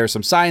say that there's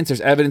some science,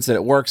 there's evidence that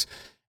it works.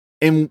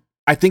 And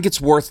I think it's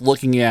worth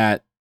looking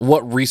at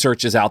what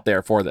research is out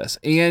there for this.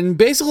 And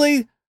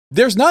basically,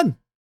 there's none.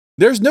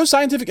 There's no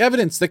scientific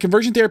evidence that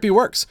conversion therapy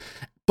works.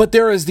 But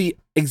there is the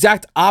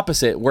exact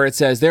opposite, where it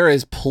says there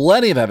is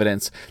plenty of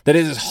evidence that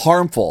it is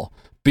harmful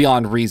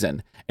beyond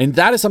reason. And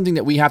that is something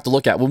that we have to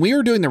look at. When we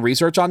were doing the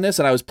research on this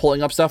and I was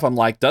pulling up stuff, I'm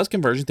like, does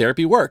conversion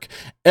therapy work?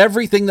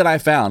 Everything that I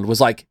found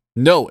was like,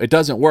 no, it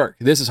doesn't work.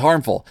 This is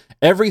harmful.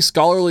 Every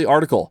scholarly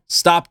article,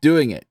 stop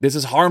doing it. This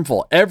is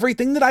harmful.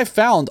 Everything that I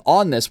found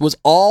on this was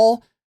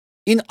all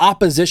in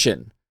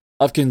opposition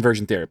of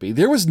conversion therapy.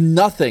 There was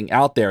nothing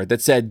out there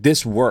that said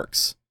this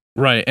works.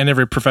 Right. And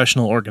every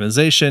professional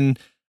organization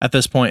at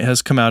this point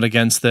has come out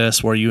against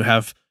this, where you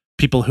have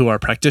people who are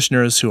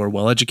practitioners, who are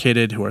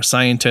well-educated, who are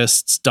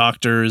scientists,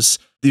 doctors.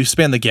 You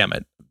span the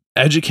gamut.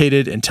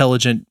 Educated,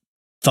 intelligent,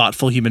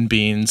 thoughtful human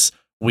beings.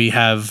 We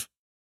have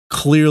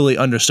clearly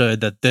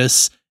understood that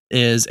this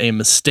is a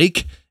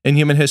mistake in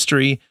human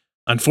history.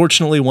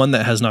 Unfortunately, one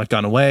that has not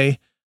gone away.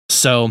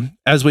 So,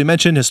 as we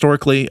mentioned,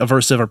 historically,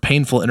 aversive or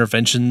painful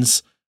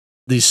interventions,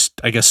 these,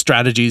 I guess,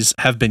 strategies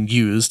have been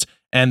used.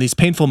 And these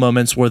painful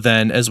moments were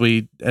then, as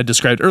we had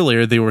described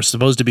earlier, they were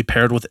supposed to be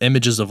paired with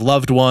images of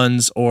loved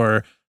ones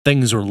or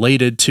things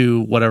related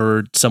to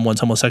whatever someone's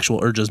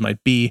homosexual urges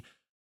might be.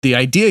 The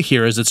idea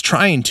here is it's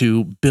trying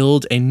to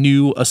build a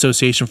new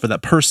association for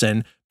that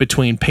person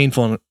between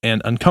painful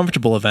and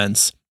uncomfortable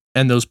events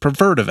and those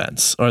preferred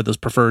events, or those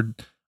preferred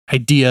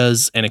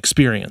ideas and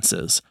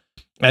experiences.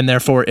 And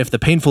therefore, if the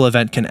painful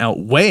event can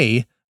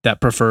outweigh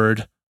that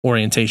preferred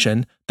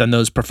orientation, then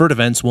those preferred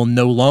events will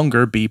no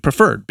longer be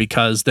preferred,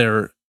 because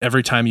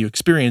every time you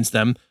experience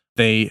them,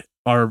 they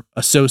are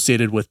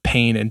associated with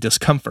pain and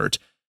discomfort.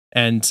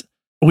 And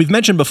we've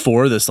mentioned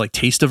before this like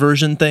taste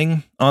aversion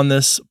thing on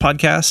this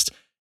podcast.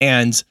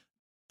 And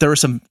there are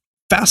some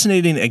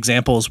fascinating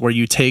examples where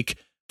you take,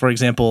 for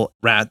example,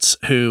 rats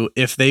who,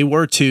 if they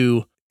were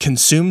to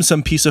consume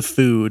some piece of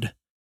food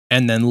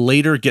and then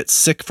later get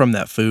sick from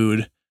that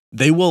food,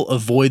 they will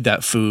avoid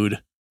that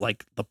food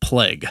like the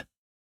plague,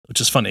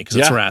 which is funny because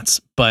it's rats,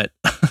 but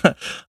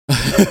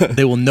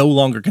they will no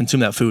longer consume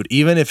that food.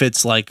 Even if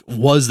it's like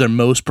was their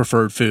most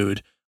preferred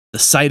food, the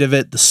sight of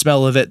it, the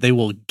smell of it, they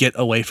will get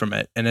away from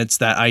it. And it's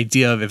that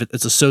idea of if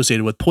it's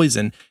associated with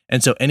poison.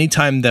 And so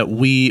anytime that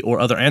we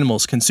or other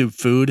animals consume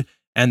food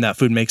and that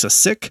food makes us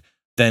sick,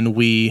 then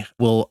we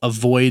will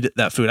avoid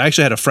that food. I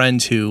actually had a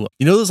friend who,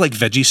 those like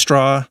veggie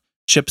straw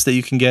chips that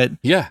you can get?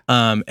 Yeah.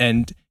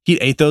 And he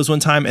ate those one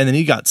time and then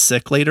he got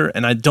sick later.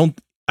 And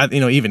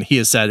even he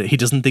has said he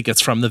doesn't think it's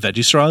from the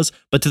veggie straws,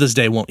 but to this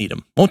day won't eat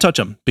them, won't touch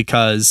them,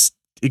 because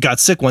he got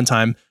sick one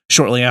time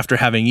shortly after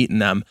having eaten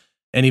them.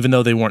 And even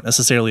though they weren't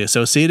necessarily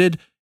associated,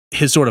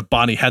 his sort of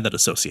body had that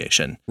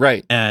association.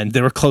 Right. And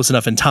they were close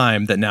enough in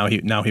time that now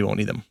he won't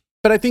eat them.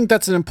 But I think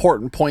that's an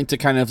important point to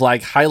kind of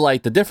like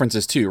highlight the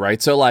differences too,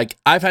 right? So like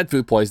I've had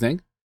food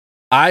poisoning.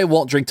 I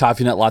won't drink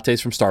toffee nut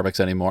lattes from Starbucks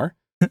anymore.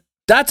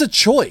 That's a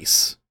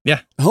choice.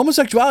 Yeah.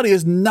 Homosexuality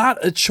is not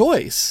a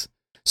choice.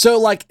 So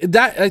like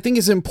that, I think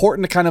is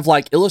important to kind of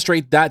like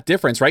illustrate that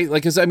difference, right?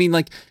 Like,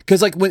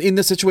 because when in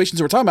the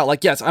situations we're talking about,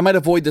 like, yes, I might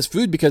avoid this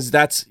food because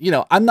that's,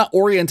 I'm not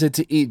oriented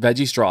to eat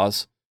veggie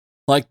straws.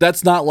 Like,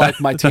 that's not like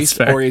my taste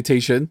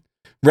orientation,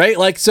 right?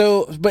 Like,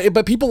 so,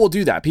 but people will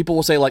do that. People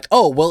will say like,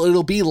 oh, well,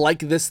 it'll be like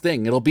this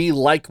thing. It'll be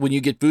like when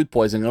you get food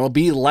poisoning. It'll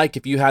be like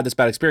if you had this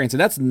bad experience. And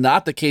that's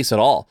not the case at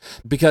all,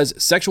 because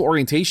sexual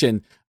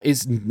orientation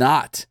is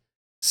not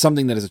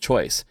something that is a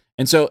choice.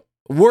 And so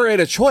were it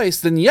a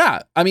choice, then yeah,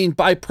 I mean,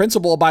 by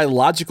principle, by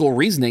logical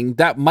reasoning,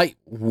 that might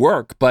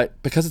work,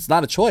 but because it's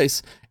not a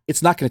choice,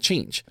 it's not going to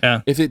change.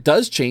 Yeah. If it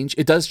does change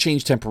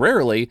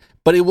temporarily,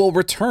 but it will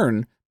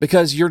return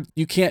because you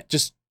can't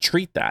just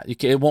treat that.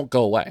 It won't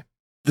go away.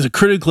 There's a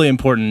critically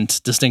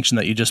important distinction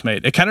that you just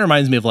made. It kind of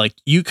reminds me of like,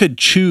 you could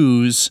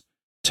choose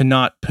to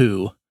not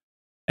poo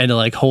and to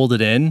like hold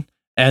it in.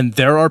 And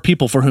there are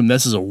people for whom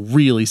this is a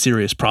really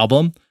serious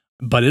problem,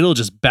 but it'll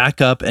just back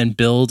up and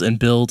build and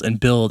build and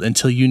build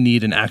until you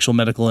need an actual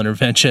medical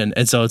intervention.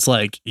 And so it's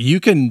like, you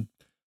can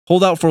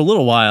hold out for a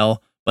little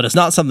while, but it's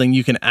not something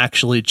you can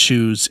actually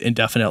choose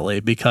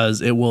indefinitely,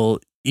 because it will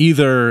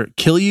either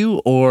kill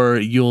you or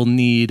you'll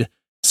need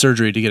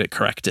surgery to get it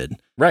corrected.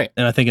 Right.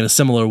 And I think in a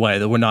similar way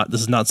that this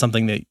is not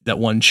something that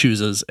one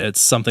chooses. It's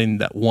something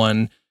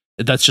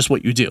that's just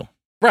what you do.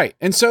 Right.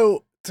 And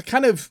so to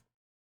kind of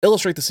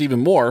illustrate this even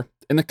more,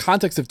 in the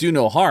context of do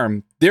no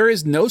harm, there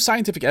is no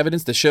scientific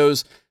evidence that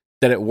shows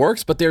that it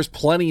works, but there's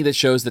plenty that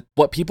shows that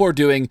what people are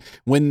doing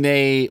when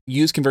they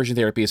use conversion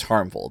therapy is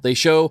harmful. They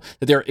show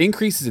that there are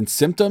increases in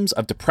symptoms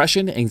of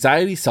depression,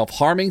 anxiety,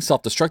 self-harming,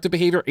 self-destructive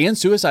behavior, and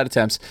suicide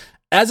attempts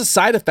as a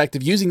side effect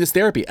of using this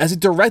therapy, as a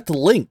direct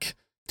link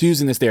to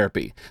using this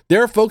therapy.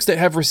 There are folks that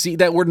have received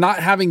that were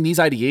not having these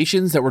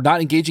ideations, that were not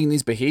engaging in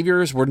these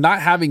behaviors, were not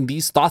having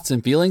these thoughts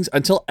and feelings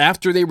until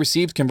after they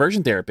received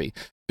conversion therapy,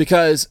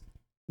 because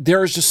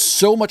there is just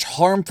so much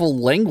harmful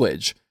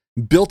language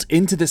built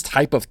into this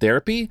type of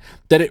therapy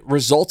that it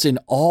results in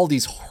all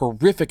these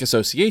horrific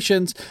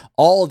associations,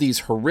 all of these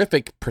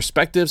horrific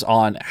perspectives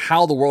on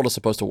how the world is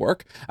supposed to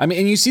work. I mean,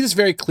 and you see this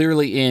very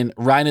clearly in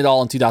Ryan et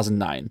al. In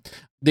 2009.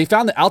 They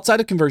found that outside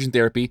of conversion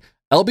therapy,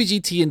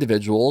 LGBT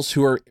individuals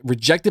who are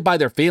rejected by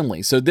their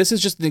families. So this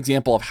is just an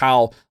example of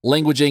how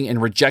languaging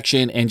and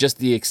rejection and just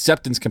the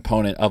acceptance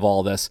component of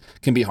all this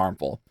can be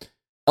harmful.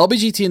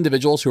 LGBT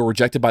individuals who are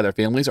rejected by their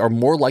families are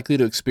more likely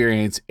to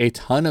experience a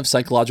ton of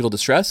psychological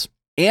distress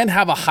and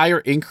have a higher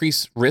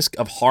increased risk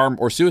of harm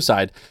or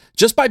suicide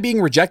just by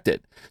being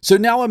rejected. So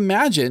now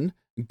imagine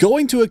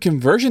going to a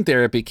conversion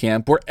therapy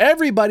camp where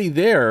everybody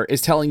there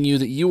is telling you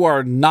that you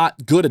are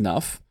not good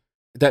enough,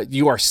 that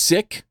you are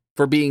sick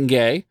for being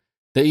gay,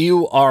 that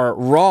you are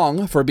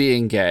wrong for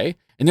being gay.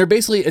 And they're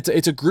basically,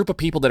 it's a group of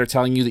people that are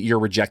telling you that you're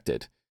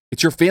rejected.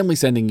 It's your family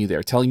sending you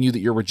there, telling you that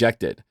you're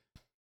rejected.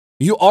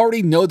 You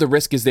already know the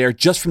risk is there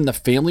just from the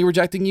family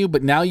rejecting you,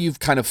 but now you've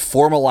kind of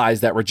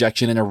formalized that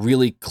rejection in a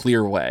really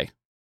clear way.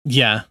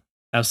 Yeah,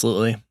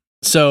 absolutely.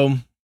 So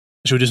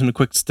should we do some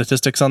quick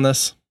statistics on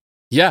this?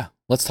 Yeah,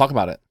 let's talk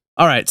about it.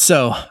 All right.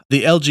 So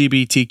the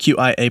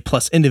LGBTQIA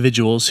plus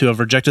individuals who have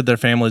rejected their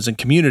families and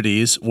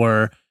communities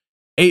were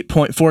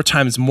 8.4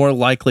 times more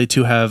likely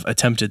to have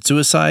attempted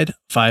suicide,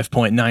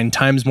 5.9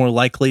 times more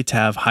likely to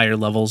have higher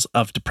levels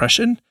of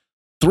depression,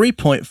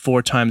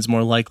 3.4 times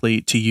more likely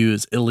to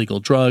use illegal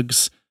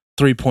drugs,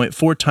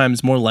 3.4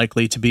 times more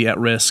likely to be at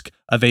risk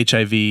of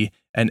HIV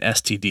and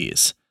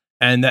STDs.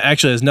 And that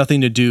actually has nothing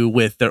to do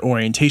with their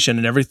orientation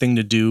and everything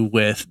to do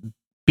with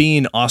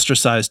being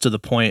ostracized to the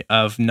point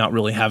of not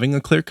really having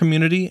a clear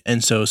community.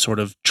 And so sort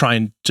of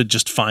trying to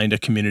just find a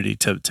community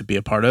to be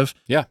a part of.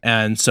 Yeah.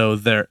 And so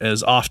there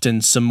is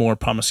often some more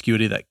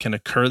promiscuity that can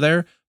occur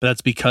there, but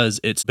that's because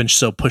it's been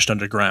so pushed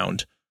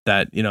underground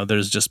that,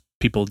 there's just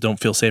people don't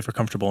feel safe or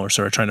comfortable or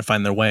sort of trying to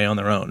find their way on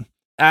their own.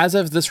 As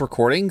of this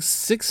recording,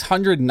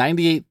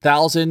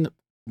 698,000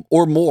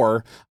 or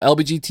more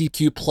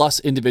LGBTQ plus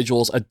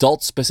individuals,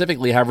 adults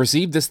specifically, have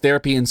received this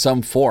therapy in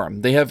some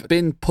form. They have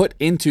been put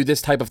into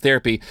this type of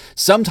therapy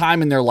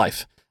sometime in their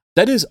life.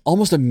 That is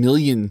almost 1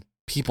 million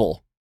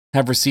people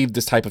have received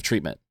this type of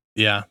treatment.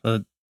 Yeah,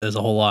 that is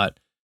a whole lot.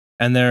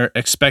 And they're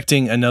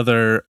expecting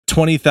another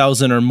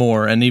 20,000 or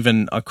more. And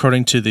even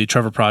according to the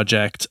Trevor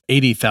Project,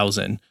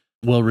 80,000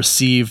 will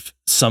receive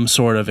some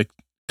sort of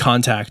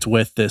contact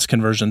with this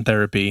conversion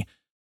therapy.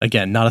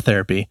 Again, not a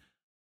therapy.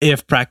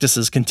 If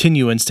practices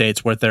continue in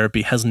states where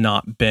therapy has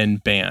not been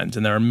banned.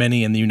 And there are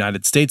many in the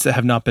United States that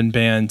have not been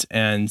banned,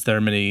 and there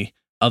are many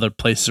other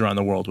places around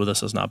the world where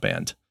this is not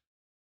banned.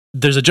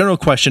 There's a general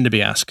question to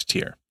be asked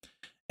here.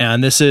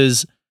 And this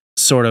is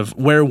sort of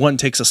where one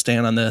takes a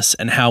stand on this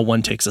and how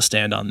one takes a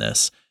stand on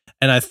this.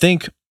 And I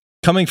think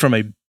coming from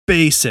a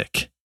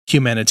basic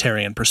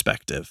humanitarian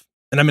perspective,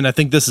 and I mean, I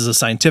think this is a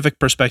scientific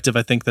perspective.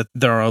 I think that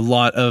there are a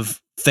lot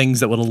of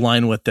things that would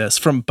align with this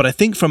but I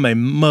think from a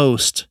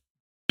most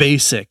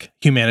basic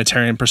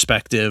humanitarian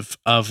perspective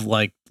of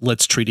like,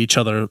 let's treat each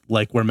other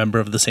like we're a member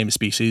of the same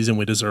species and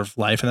we deserve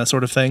life and that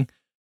sort of thing.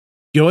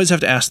 you always have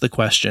to ask the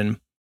question,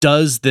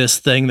 does this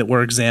thing that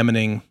we're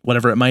examining,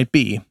 whatever it might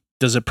be,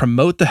 does it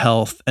promote the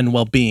health and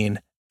well-being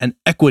and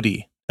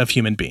equity of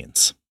human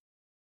beings?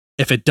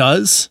 If it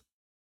does,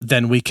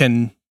 then we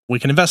can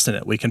invest in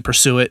it. We can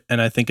pursue it,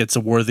 and I think it's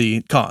a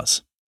worthy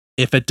cause.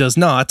 If it does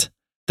not,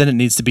 then it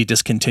needs to be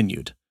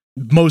discontinued.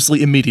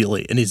 Mostly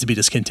immediately, it needs to be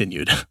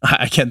discontinued.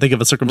 I can't think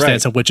of a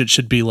circumstance in which it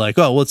should be like,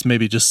 oh, let's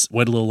maybe just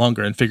wait a little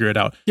longer and figure it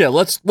out. Yeah,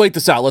 let's wait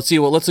this out. Let's see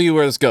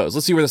where this goes.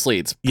 Let's see where this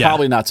leads. Yeah.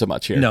 Probably not so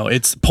much here. No,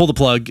 it's pull the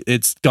plug.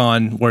 It's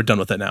gone. We're done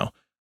with it now.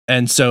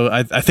 And so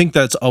I think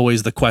that's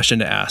always the question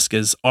to ask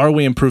is, are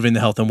we improving the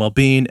health and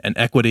well-being and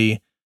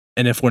equity?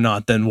 And if we're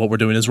not, then what we're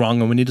doing is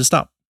wrong and we need to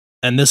stop.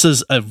 And this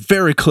is a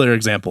very clear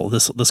example,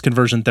 this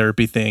conversion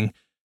therapy thing.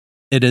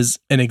 It is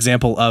an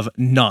example of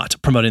not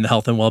promoting the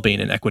health and well-being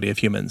and equity of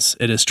humans.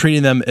 It is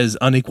treating them as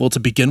unequal to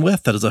begin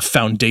with. That is a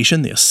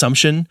foundation, the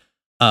assumption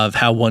of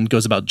how one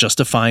goes about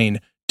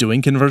justifying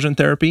doing conversion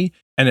therapy,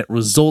 and it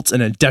results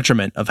in a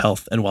detriment of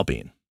health and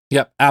well-being.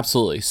 Yep,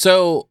 absolutely.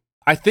 So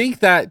I think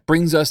that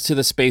brings us to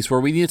the space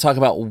where we need to talk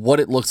about what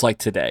it looks like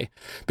today,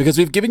 because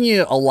we've given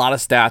you a lot of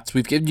stats.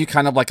 We've given you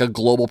kind of like a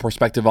global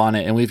perspective on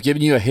it, and we've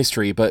given you a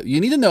history, but you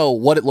need to know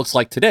what it looks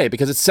like today,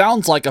 because it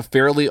sounds like a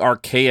fairly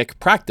archaic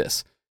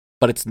practice,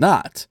 but it's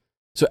not.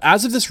 So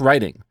as of this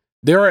writing,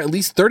 there are at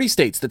least 30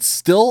 states that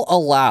still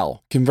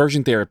allow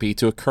conversion therapy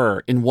to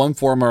occur in one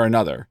form or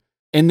another.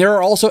 And there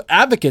are also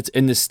advocates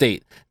in this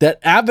state that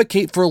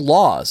advocate for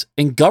laws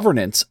and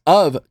governance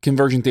of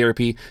conversion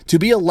therapy to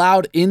be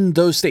allowed in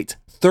those states.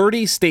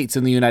 30 states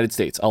in the United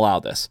States allow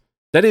this.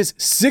 That is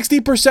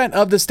 60%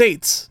 of the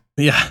states.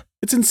 Yeah.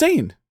 It's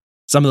insane.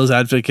 Some of those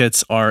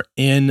advocates are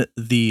in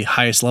the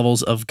highest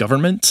levels of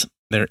government.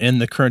 They're in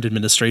the current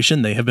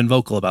administration. They have been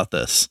vocal about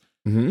this.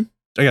 Mm-hmm.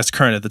 I guess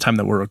current at the time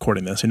that we're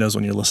recording this. Who knows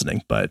when you're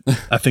listening, but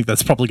I think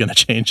that's probably going to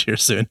change here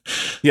soon.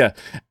 Yeah.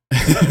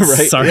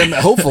 Right. Sorry.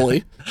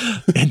 Hopefully.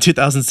 In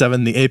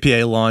 2007, the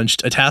APA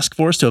launched a task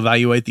force to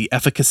evaluate the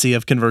efficacy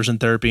of conversion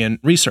therapy and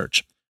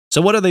research.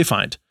 So what do they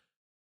find?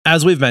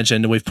 As we've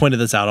mentioned, and we've pointed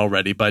this out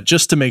already, but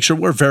just to make sure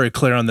we're very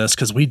clear on this,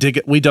 because we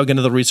dug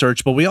into the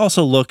research, but we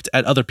also looked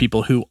at other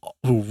people who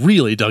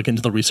really dug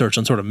into the research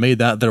and sort of made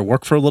that their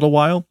work for a little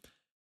while.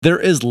 There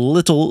is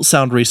little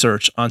sound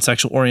research on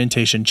sexual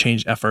orientation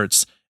change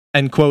efforts,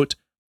 and quote,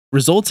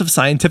 results of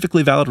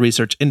scientifically valid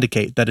research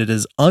indicate that it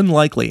is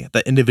unlikely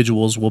that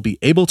individuals will be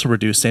able to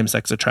reduce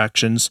same-sex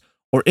attractions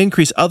or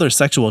increase other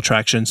sexual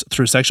attractions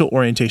through sexual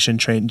orientation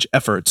change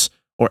efforts,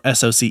 or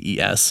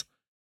SOCES.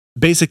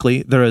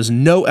 Basically, there is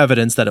no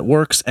evidence that it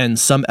works and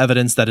some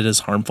evidence that it is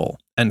harmful,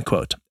 end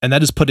quote. And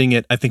that is putting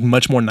it, I think,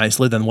 much more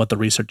nicely than what the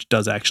research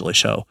does actually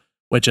show,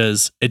 which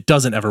is it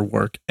doesn't ever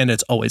work and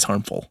it's always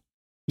harmful.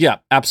 Yeah,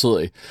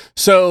 absolutely.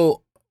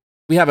 So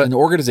we have an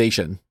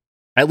organization,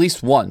 at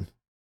least one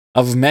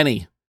of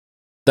many,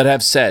 that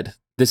have said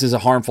this is a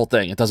harmful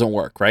thing. It doesn't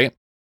work, right?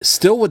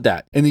 Still with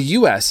that, in the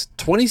US,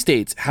 20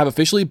 states have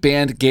officially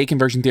banned gay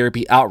conversion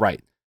therapy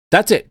outright.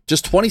 That's it.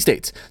 Just 20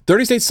 states.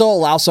 30 states still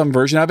allow some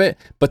version of it,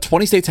 but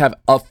 20 states have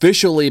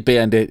officially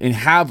banned it and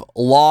have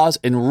laws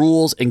and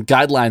rules and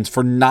guidelines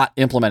for not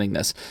implementing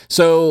this.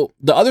 So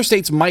the other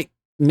states might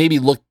maybe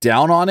look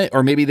down on it,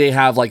 or maybe they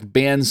have like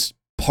bans,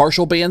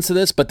 partial bans to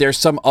this, but there's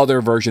some other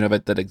version of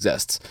it that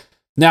exists.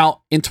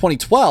 Now, in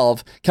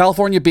 2012,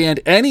 California banned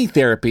any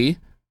therapy,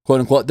 quote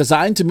unquote,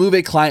 designed to move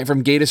a client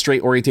from gay to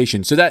straight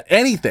orientation. So that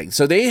anything,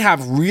 so they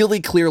have really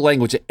clear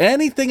language.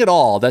 Anything at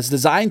all that's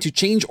designed to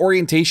change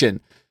orientation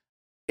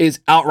is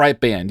outright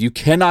banned. You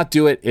cannot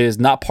do it. It is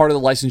not part of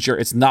the licensure.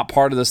 It's not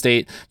part of the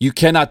state. You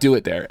cannot do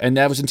it there. And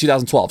that was in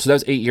 2012. So that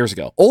was 8 years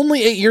ago.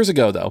 Only 8 years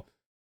ago, though.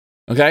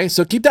 Okay,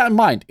 so keep that in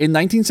mind. In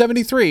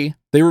 1973,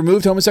 they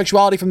removed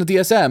homosexuality from the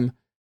DSM.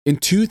 In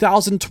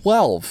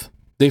 2012,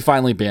 they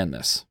finally banned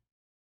this.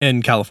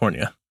 In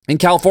California. In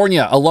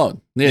California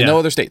alone. Yeah. No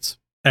other states.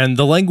 And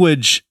the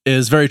language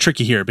is very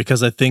tricky here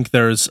because I think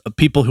there's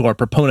people who are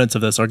proponents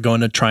of this are going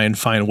to try and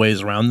find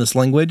ways around this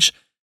language.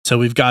 So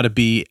we've got to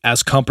be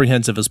as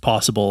comprehensive as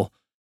possible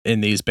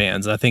in these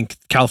bans. I think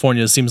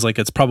California seems like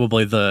it's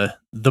probably the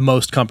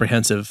most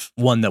comprehensive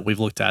one that we've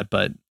looked at,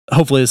 but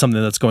hopefully it's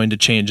something that's going to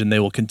change and they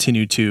will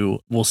continue to,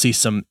 we'll see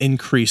some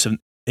increase in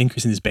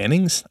these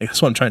bannings. I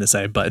guess what I'm trying to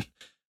say, but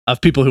of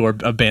people who are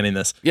banning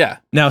this. Yeah.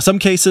 Now, some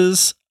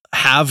cases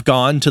have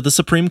gone to the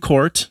Supreme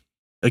Court.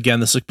 Again,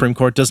 the Supreme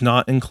Court does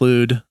not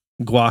include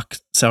guac,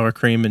 sour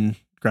cream, and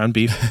ground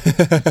beef,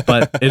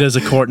 but it is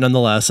a court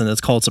nonetheless, and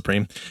it's called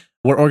Supreme,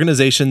 where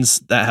organizations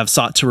that have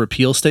sought to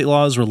repeal state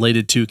laws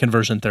related to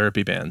conversion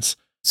therapy bans.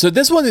 So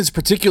this one is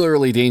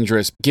particularly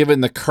dangerous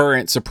given the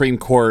current Supreme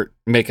Court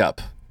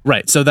makeup.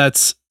 Right. So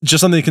that's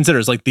just something to consider.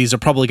 Is like these are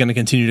probably going to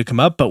continue to come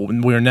up, but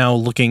we're now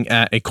looking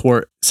at a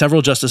court,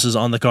 several justices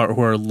on the court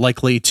who are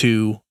likely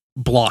to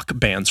block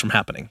bans from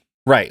happening.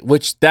 Right.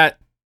 Which that,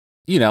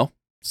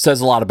 says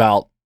a lot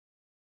about,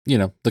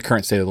 the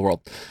current state of the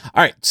world.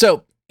 All right.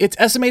 So it's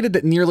estimated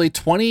that nearly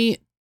 20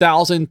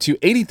 50,000 to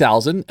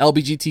 80,000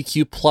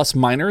 LGBTQ plus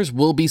minors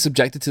will be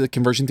subjected to the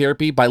conversion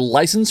therapy by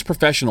licensed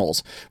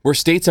professionals where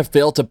states have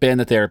failed to ban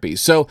the therapy.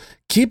 So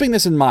keeping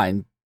this in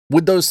mind,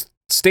 with those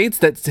states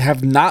that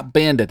have not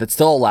banned it, that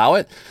still allow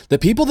it, the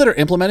people that are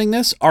implementing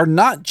this are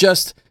not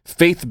just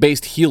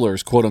faith-based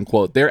healers, quote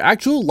unquote. They're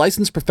actual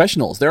licensed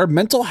professionals. There are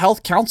mental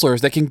health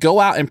counselors that can go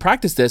out and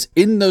practice this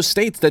in those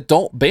states that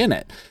don't ban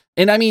it.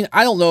 And I mean,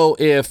 I don't know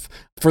if,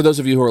 for those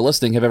of you who are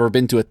listening, have ever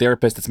been to a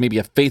therapist that's maybe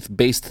a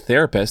faith-based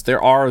therapist.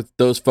 There are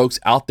those folks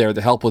out there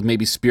that help with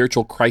maybe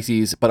spiritual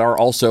crises, but are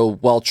also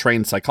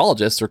well-trained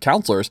psychologists or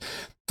counselors.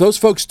 Those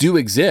folks do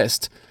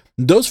exist.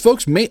 Those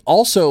folks may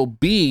also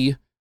be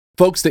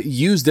folks that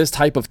use this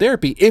type of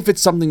therapy if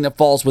it's something that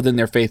falls within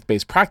their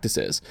faith-based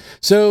practices.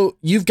 So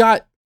you've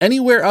got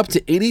anywhere up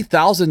to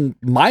 80,000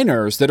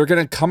 minors that are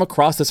going to come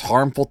across this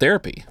harmful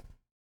therapy.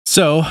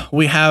 So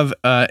we have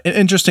an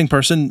interesting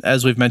person,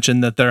 as we've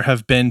mentioned, that there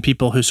have been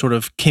people who sort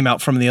of came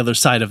out from the other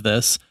side of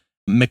this.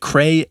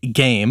 McCrae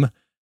Game,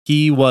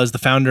 he was the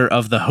founder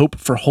of the Hope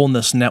for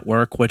Wholeness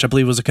Network, which I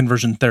believe was a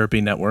conversion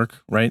therapy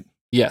network, right?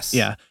 Yes.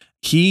 Yeah.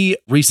 He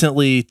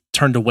recently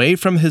turned away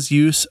from his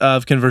use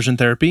of conversion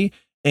therapy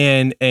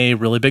in a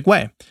really big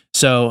way.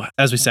 So,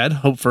 as we said,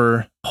 Hope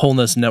for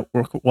Wholeness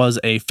Network was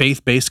a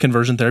faith-based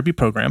conversion therapy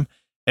program,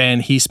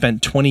 and he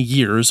spent 20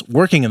 years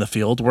working in the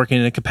field, working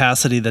in a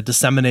capacity that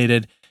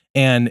disseminated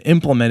and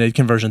implemented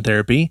conversion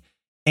therapy.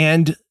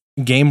 And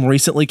Game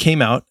recently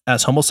came out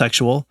as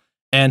homosexual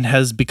and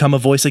has become a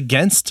voice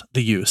against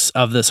the use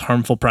of this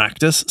harmful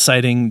practice,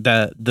 citing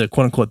the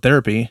quote-unquote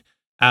therapy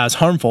as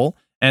harmful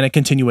and a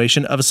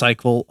continuation of a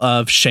cycle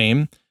of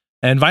shame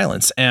and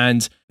violence.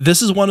 And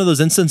this is one of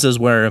those instances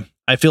where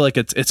I feel like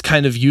it's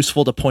kind of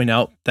useful to point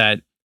out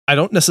that I'm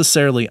not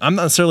necessarily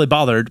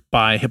bothered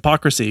by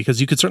hypocrisy,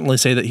 because you could certainly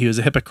say that he was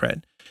a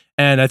hypocrite.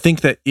 And I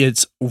think that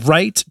it's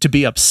right to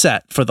be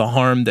upset for the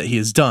harm that he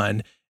has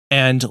done.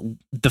 And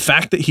the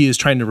fact that he is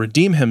trying to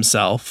redeem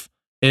himself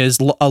is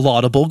a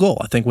laudable goal.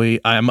 I think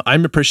I'm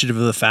appreciative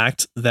of the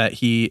fact that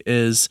he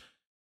is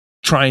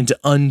trying to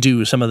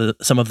undo some of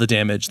the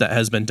damage that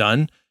has been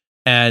done.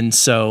 And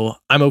so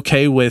I'm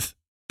okay with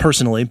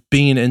personally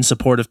being in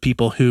support of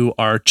people who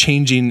are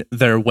changing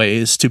their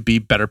ways to be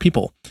better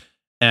people.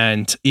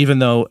 And even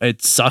though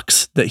it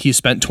sucks that he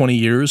spent 20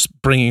 years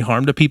bringing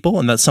harm to people,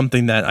 and that's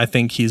something that I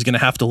think he's going to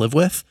have to live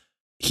with,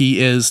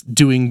 he is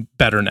doing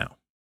better now.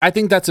 I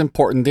think that's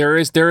important. There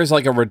is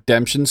like a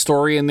redemption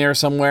story in there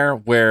somewhere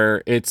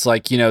where it's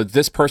like,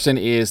 this person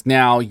is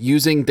now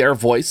using their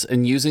voice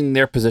and using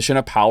their position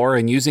of power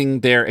and using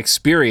their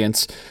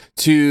experience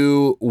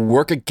to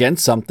work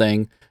against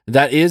something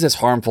that is as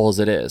harmful as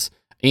it is.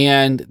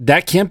 And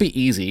that can't be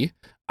easy.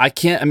 I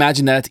can't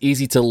imagine that it's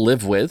easy to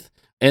live with.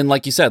 And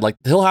like you said, like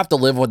he'll have to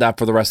live with that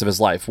for the rest of his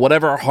life.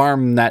 Whatever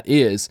harm that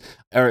is,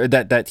 or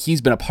that he's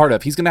been a part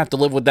of, he's going to have to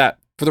live with that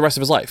for the rest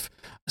of his life.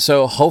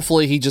 So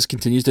hopefully he just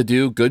continues to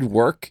do good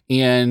work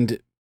and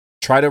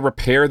try to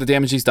repair the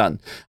damage he's done.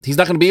 He's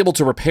not going to be able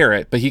to repair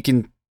it, but he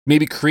can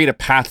maybe create a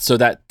path so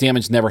that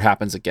damage never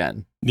happens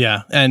again.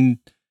 Yeah, and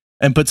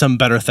put some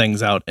better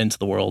things out into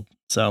the world.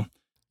 So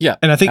yeah,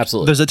 and I think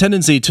absolutely. There's a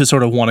tendency to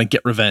sort of want to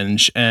get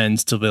revenge and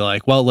to be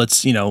like, well,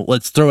 let's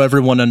throw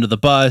everyone under the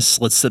bus.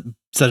 Let's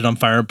set it on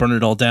fire, burn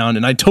it all down.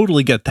 And I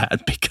totally get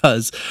that,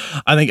 because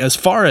I think as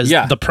far as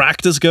the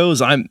practice goes,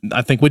 I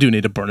think we do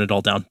need to burn it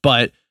all down.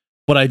 But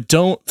what I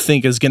don't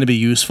think is going to be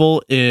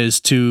useful is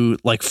to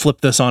like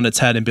flip this on its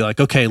head and be like,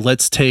 okay,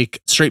 let's take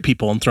straight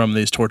people and throw them in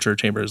these torture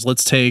chambers.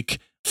 Let's take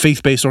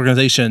faith-based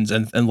organizations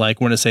and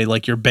like we're going to say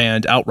like you're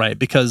banned outright,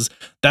 because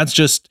that's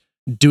just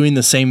doing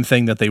the same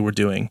thing that they were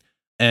doing.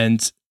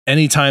 And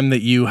anytime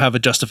that you have a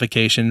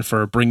justification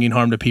for bringing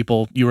harm to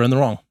people, you are in the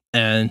wrong.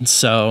 And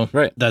so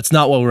That's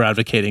not what we're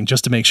advocating,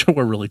 just to make sure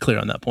we're really clear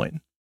on that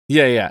point.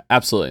 Yeah,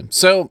 absolutely.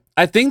 So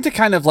I think to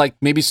kind of like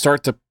maybe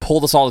start to pull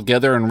this all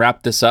together and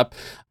wrap this up,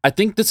 I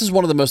think this is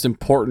one of the most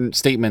important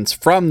statements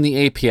from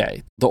the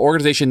APA, the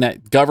organization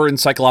that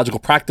governs psychological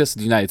practice in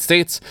the United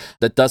States,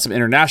 that does some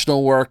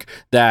international work,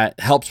 that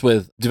helps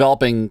with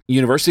developing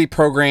university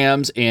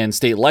programs and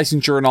state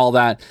licensure and all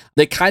that.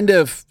 They kind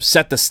of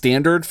set the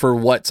standard for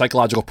what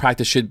psychological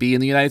practice should be in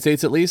the United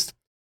States, at least.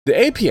 The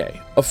APA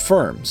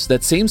affirms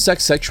that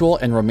same-sex sexual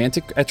and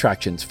romantic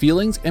attractions,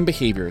 feelings, and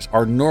behaviors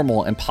are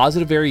normal and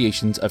positive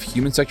variations of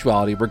human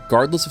sexuality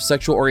regardless of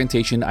sexual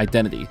orientation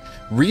identity,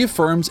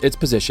 reaffirms its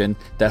position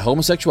that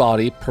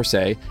homosexuality per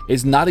se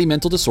is not a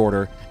mental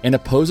disorder, and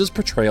opposes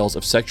portrayals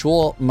of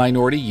sexual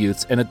minority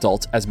youths and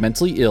adults as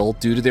mentally ill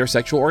due to their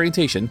sexual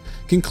orientation,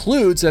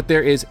 concludes that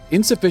there is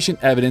insufficient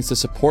evidence to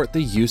support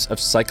the use of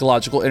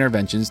psychological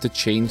interventions to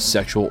change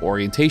sexual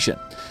orientation.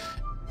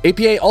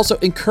 APA also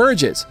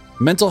encourages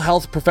mental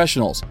health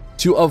professionals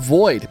to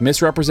avoid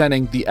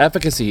misrepresenting the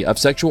efficacy of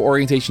sexual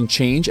orientation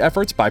change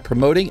efforts by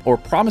promoting or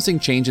promising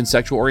change in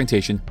sexual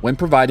orientation when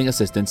providing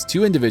assistance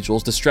to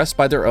individuals distressed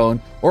by their own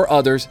or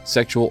others'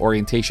 sexual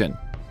orientation.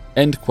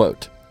 End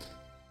quote.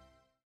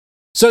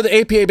 So the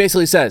APA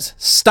basically says,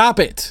 stop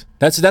it.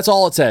 That's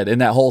all it said in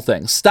that whole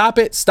thing. Stop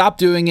it. Stop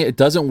doing it. It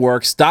doesn't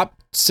work. Stop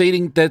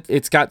stating that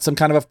it's got some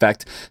kind of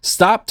effect.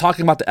 Stop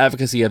talking about the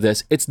efficacy of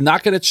this. It's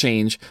not going to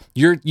change.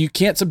 You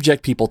can't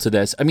subject people to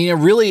this. I mean,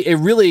 it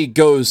really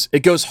goes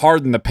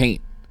hard in the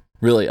paint,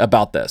 really,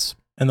 about this.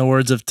 In the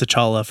words of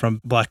T'Challa from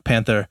Black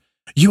Panther,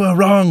 you are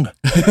wrong.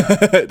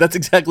 That's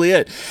exactly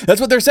it. That's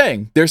what they're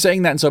saying. They're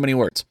saying that in so many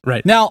words.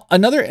 Right. Now,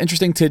 another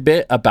interesting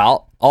tidbit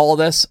about all of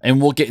this,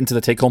 and we'll get into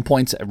the take-home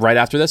points right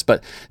after this,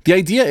 but the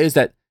idea is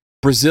that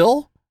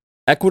Brazil,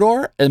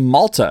 Ecuador, and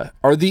Malta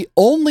are the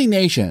only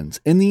nations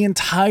in the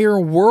entire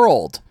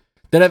world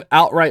that have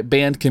outright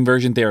banned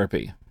conversion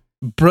therapy.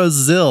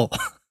 Brazil.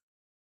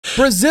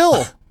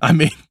 I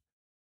mean,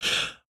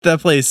 that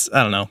place,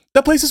 I don't know.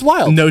 That place is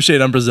wild. No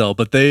shade on Brazil,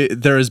 but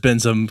there has been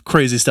some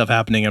crazy stuff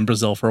happening in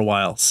Brazil for a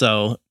while.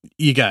 So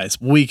you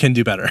guys, we can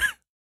do better.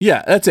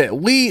 Yeah, that's it.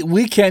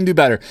 We can do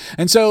better.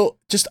 And so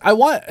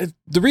the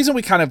reason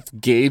we kind of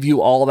gave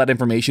you all of that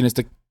information is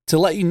to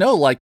let you know,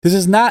 like, this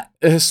is not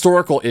a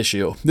historical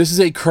issue. This is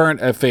a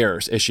current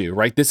affairs issue,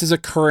 right? This is a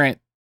current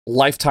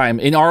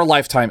in our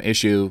lifetime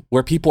issue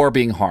where people are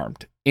being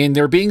harmed. And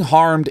they're being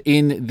harmed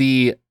in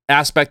the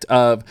aspect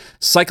of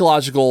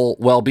psychological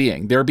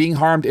well-being. They're being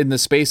harmed in the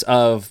space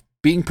of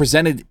being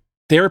presented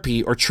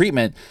therapy or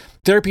treatment.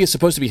 Therapy is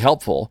supposed to be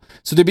helpful.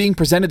 So they're being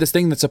presented this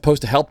thing that's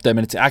supposed to help them,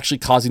 and it's actually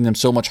causing them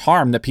so much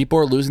harm that people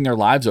are losing their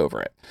lives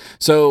over it.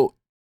 So,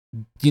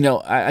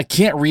 I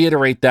can't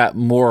reiterate that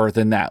more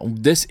than that.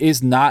 This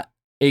is not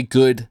a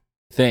good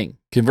thing.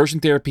 Conversion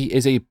therapy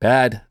is a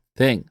bad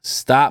thing.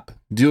 Stop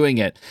doing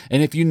it.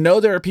 And if you know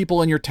there are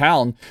people in your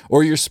town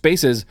or your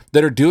spaces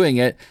that are doing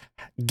it,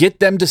 get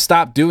them to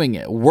stop doing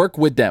it. Work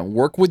with them.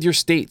 Work with your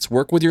states.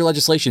 Work with your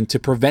legislation to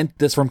prevent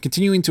this from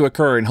continuing to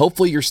occur. And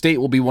hopefully your state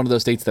will be one of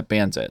those states that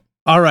bans it.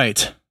 All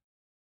right.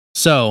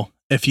 So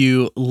if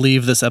you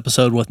leave this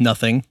episode with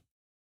nothing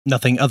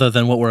other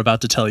than what we're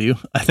about to tell you,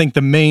 I think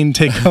the main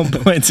take-home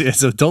points here,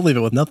 so don't leave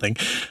it with nothing.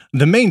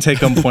 The main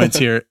take-home points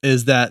here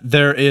is that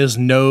there is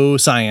no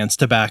science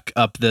to back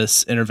up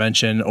this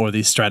intervention or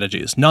these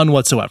strategies. None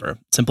whatsoever,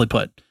 simply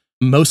put.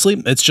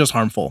 Mostly, it's just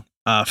harmful.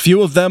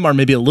 Few of them are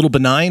maybe a little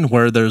benign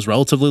where there's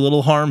relatively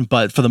little harm,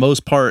 but for the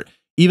most part,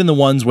 even the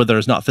ones where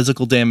there's not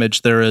physical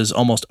damage, there is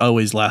almost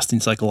always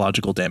lasting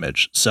psychological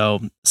damage. So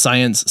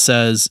science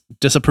says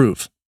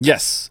disapprove.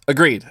 Yes,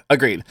 agreed.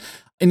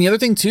 And the other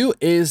thing too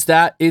is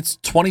that it's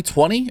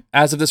 2020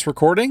 as of this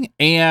recording,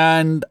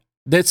 and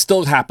that's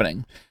still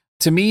happening.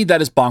 To me,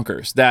 that is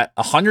bonkers. That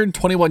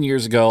 121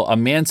 years ago, a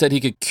man said he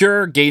could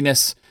cure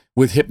gayness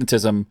with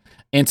hypnotism,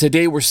 and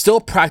today we're still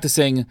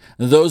practicing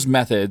those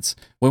methods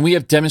when we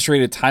have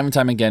demonstrated time and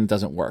time again it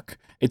doesn't work.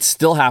 It's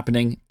still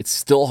happening, it's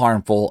still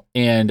harmful,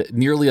 and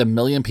nearly 1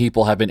 million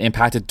people have been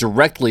impacted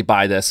directly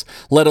by this,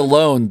 let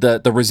alone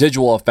the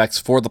residual effects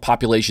for the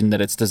population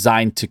that it's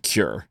designed to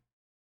cure.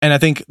 And I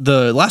think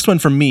the last one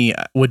for me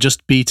would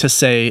just be to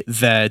say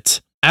that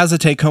as a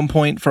take-home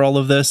point for all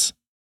of this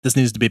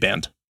needs to be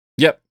banned.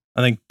 Yep.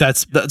 I think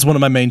that's one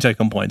of my main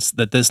take-home points,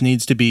 that this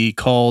needs to be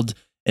called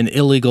an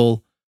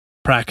illegal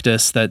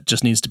practice that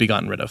just needs to be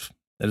gotten rid of.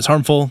 It is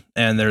harmful,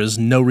 and there is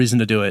no reason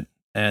to do it.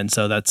 And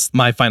so that's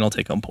my final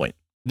take-home point.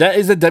 That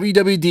is a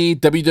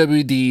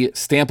WWD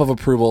stamp of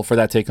approval for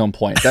that take-home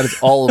point. That is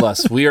all of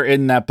us. We are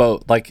in that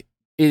boat. Like,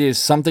 it is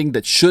something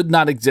that should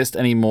not exist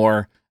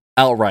anymore.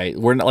 Outright.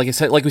 We're not, like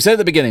we said at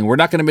the beginning, we're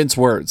not going to mince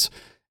words.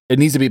 It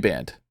needs to be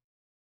banned.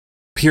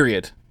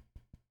 Period.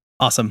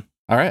 Awesome.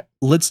 All right.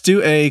 Let's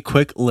do a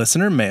quick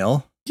listener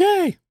mail.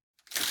 Yay.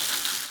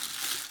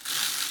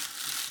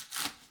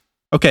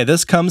 Okay,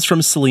 this comes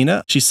from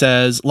Selena. She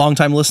says,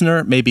 longtime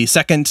listener, maybe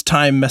second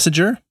time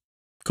messenger.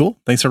 Cool.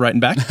 Thanks for writing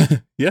back.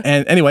 Yeah.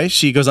 And anyway,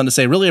 she goes on to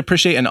say, really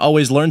appreciate and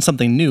always learn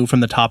something new from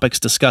the topics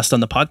discussed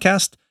on the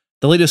podcast.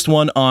 The latest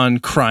one on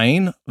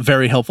crying,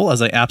 very helpful,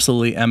 as I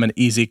absolutely am an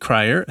easy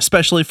crier,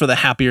 especially for the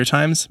happier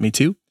times. Me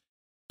too.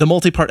 The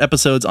multi-part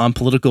episodes on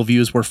political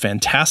views were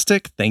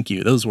fantastic. Thank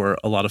you. Those were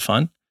a lot of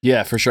fun.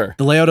 Yeah, for sure.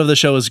 The layout of the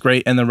show is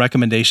great, and the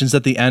recommendations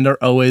at the end are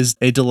always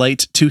a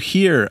delight to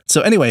hear. So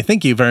anyway,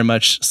 thank you very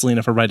much,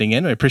 Selena, for writing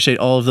in. I appreciate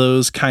all of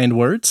those kind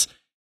words.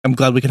 I'm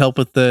glad we could help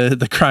with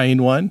the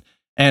crying one,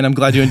 and I'm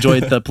glad you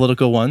enjoyed the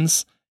political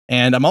ones.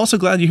 And I'm also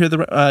glad you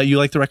hear you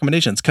like the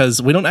recommendations, because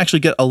we don't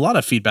actually get a lot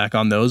of feedback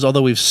on those,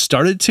 although we've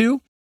started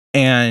to.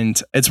 And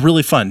it's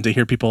really fun to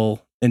hear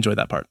people enjoy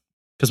that part,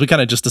 because we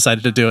kind of just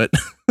decided to do it.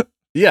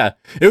 Yeah,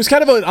 it was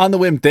kind of an on the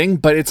whim thing,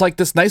 but it's like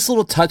this nice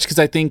little touch, because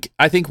I think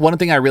one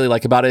thing I really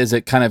like about it is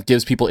it kind of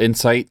gives people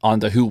insight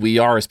onto who we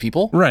are as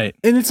people. Right.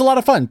 And it's a lot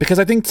of fun, because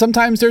I think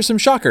sometimes there's some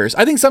shockers.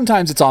 I think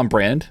sometimes it's on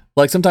brand.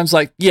 Like sometimes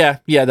like, yeah,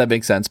 that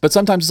makes sense. But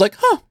sometimes it's like,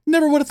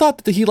 never would have thought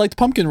that he liked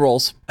pumpkin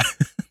rolls.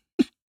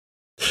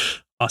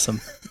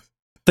 Awesome.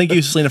 Thank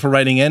you, Selena, for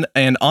writing in.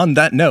 And on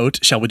that note,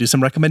 shall we do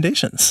some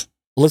recommendations?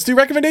 Let's do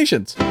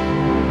recommendations.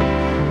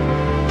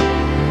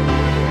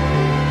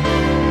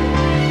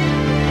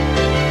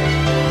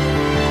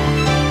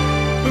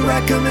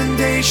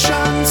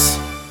 Recommendations.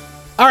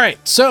 All right,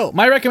 so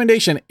my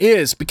recommendation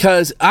is,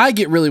 because I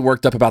get really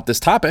worked up about this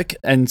topic,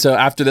 and so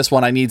after this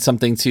one, I need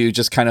something to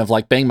just kind of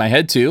like bang my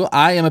head to.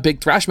 I am a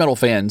big thrash metal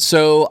fan,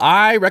 so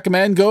I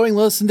recommend going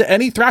listen to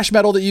any thrash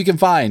metal that you can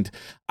find.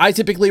 I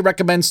typically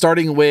recommend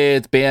starting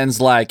with bands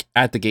like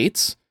At the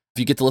Gates. If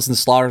you get to listen to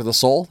Slaughter of the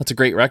Soul, that's a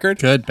great record.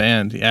 Good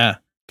band, yeah.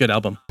 Good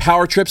album.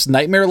 Power Trip's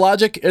Nightmare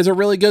Logic is a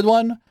really good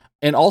one.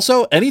 And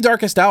also Any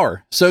Darkest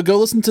Hour. So go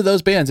listen to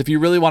those bands. If you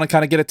really want to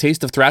kind of get a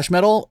taste of thrash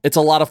metal, it's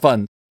a lot of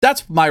fun.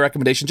 That's my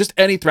recommendation. Just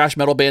any thrash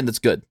metal band that's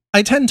good.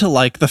 I tend to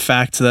like the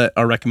fact that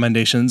our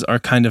recommendations are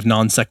kind of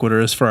non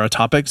sequiturs for our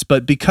topics,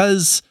 but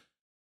because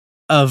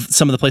of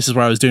some of the places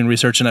where I was doing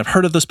research and I've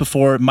heard of this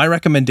before, my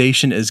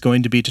recommendation is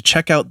going to be to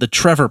check out the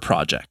Trevor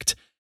Project.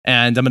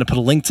 And I'm going to put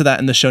a link to that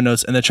in the show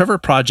notes. And the Trevor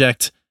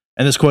Project,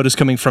 and this quote is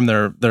coming from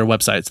their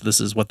website, so this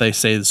is what they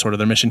say is sort of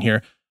their mission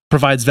here,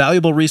 provides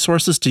valuable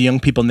resources to young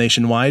people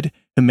nationwide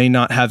who may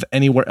not have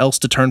anywhere else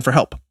to turn for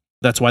help.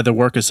 That's why their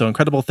work is so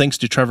incredible. Thanks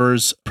to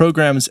Trevor's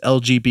programs,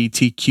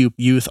 LGBTQ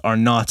youth are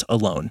not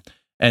alone.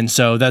 And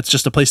so that's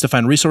just a place to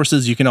find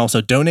resources. You can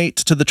also donate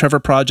to the Trevor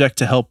Project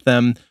to help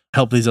them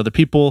help these other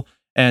people.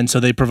 And so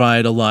they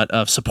provide a lot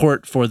of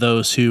support for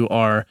those who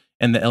are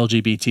in the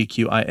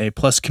LGBTQIA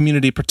plus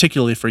community,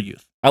 particularly for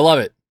youth. I love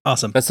it.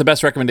 Awesome. That's the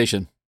best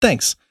recommendation.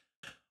 Thanks.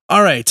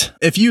 All right.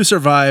 If you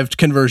survived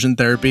conversion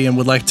therapy and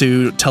would like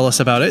to tell us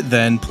about it,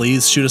 then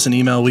please shoot us an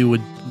email. We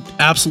would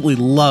absolutely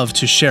love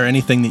to share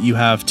anything that you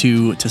have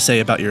to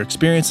say about your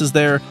experiences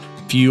there.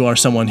 If you are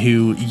someone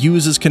who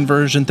uses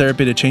conversion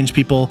therapy to change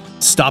people,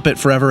 stop it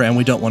forever, and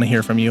we don't want to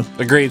hear from you.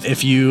 Agreed.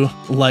 If you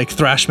like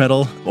thrash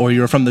metal or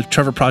you're from the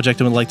Trevor Project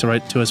and would like to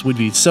write to us, we'd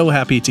be so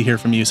happy to hear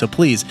from you. So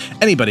please,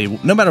 anybody,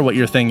 no matter what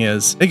your thing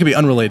is, it could be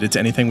unrelated to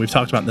anything we've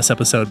talked about in this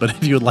episode, but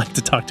if you would like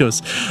to talk to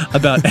us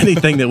about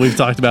anything that we've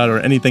talked about or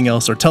anything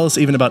else, or tell us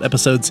even about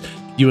episodes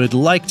you would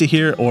like to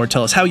hear, or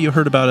tell us how you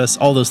heard about us,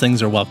 all those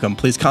things are welcome.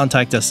 Please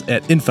contact us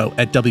at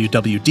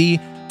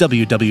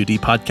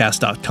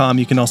info@wwdpodcast.com.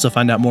 You can also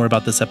find out more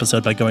about this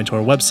episode by going to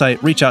our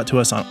website. Reach out to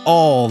us on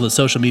all the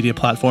social media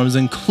platforms,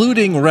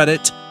 including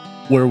Reddit,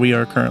 where we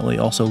are currently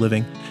also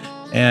living.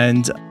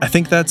 And I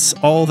think that's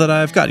all that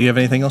I've got. Do you have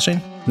anything else, Shane?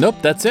 Nope,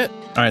 that's it.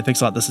 All right, thanks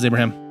a lot. This is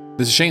Abraham.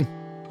 This is Shane.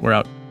 We're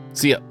out.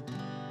 See ya.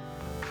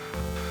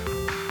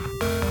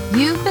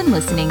 You've been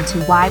listening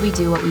to Why We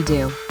Do What We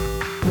Do.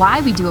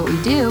 Why We Do What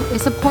We Do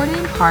is supported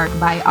in part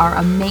by our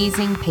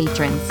amazing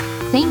patrons.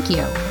 Thank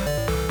you.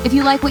 If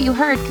you like what you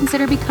heard,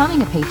 consider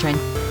becoming a patron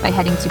by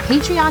heading to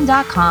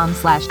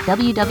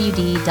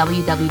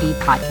patreon.com/WWDWWD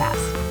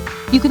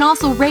podcast. You can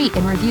also rate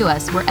and review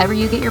us wherever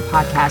you get your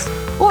podcast,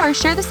 or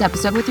share this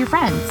episode with your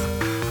friends.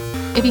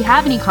 If you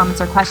have any comments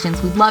or questions,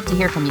 we'd love to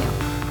hear from you.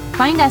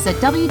 Find us at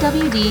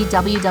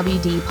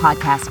WWDWWD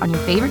podcast on your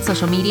favorite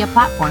social media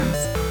platforms.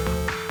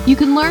 You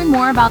can learn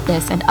more about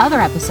this and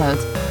other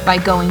episodes by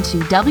going to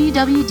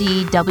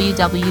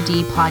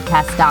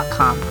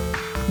www.wwdpodcast.com.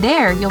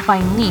 There, you'll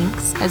find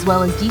links as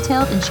well as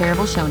detailed and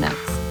shareable show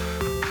notes.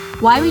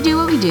 Why We Do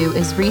What We Do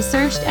is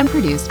researched and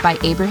produced by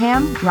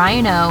Abraham,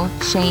 Ryan O,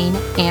 Shane,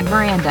 and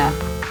Miranda.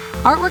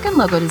 Artwork and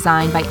logo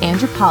design by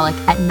Andrew Pollock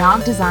at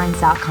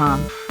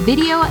nogdesigns.com.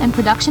 Video and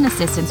production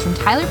assistance from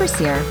Tyler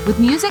Brasier, with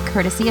music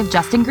courtesy of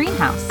Justin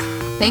Greenhouse.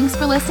 Thanks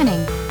for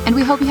listening, and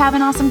we hope you have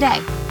an awesome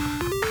day.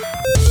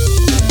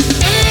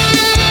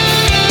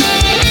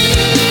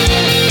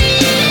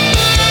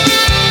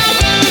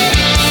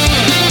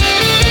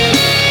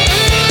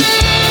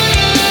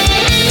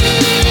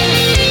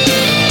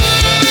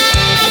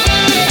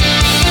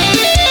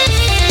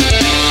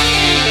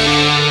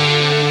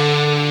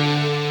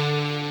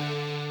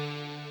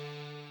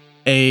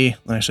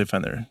 Let me actually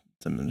find there.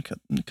 I'm going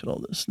to cut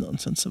all this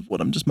nonsense of what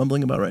I'm just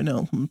mumbling about right now.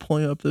 I'm going to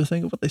pull up the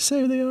thing of what they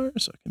say they are,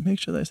 so I can make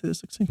sure that I say this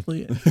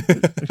succinctly.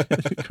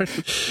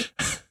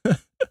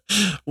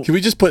 Can we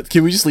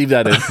just leave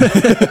that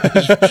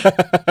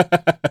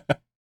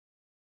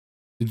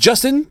in?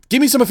 Justin,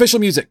 give me some official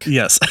music.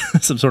 Yes,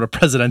 some sort of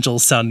presidential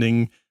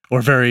sounding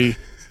or very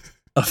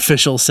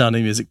official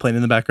sounding music playing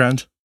in the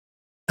background.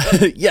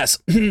 Yes,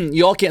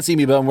 you all can't see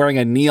me, but I'm wearing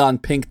a neon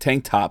pink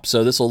tank top,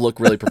 so this will look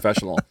really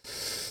professional.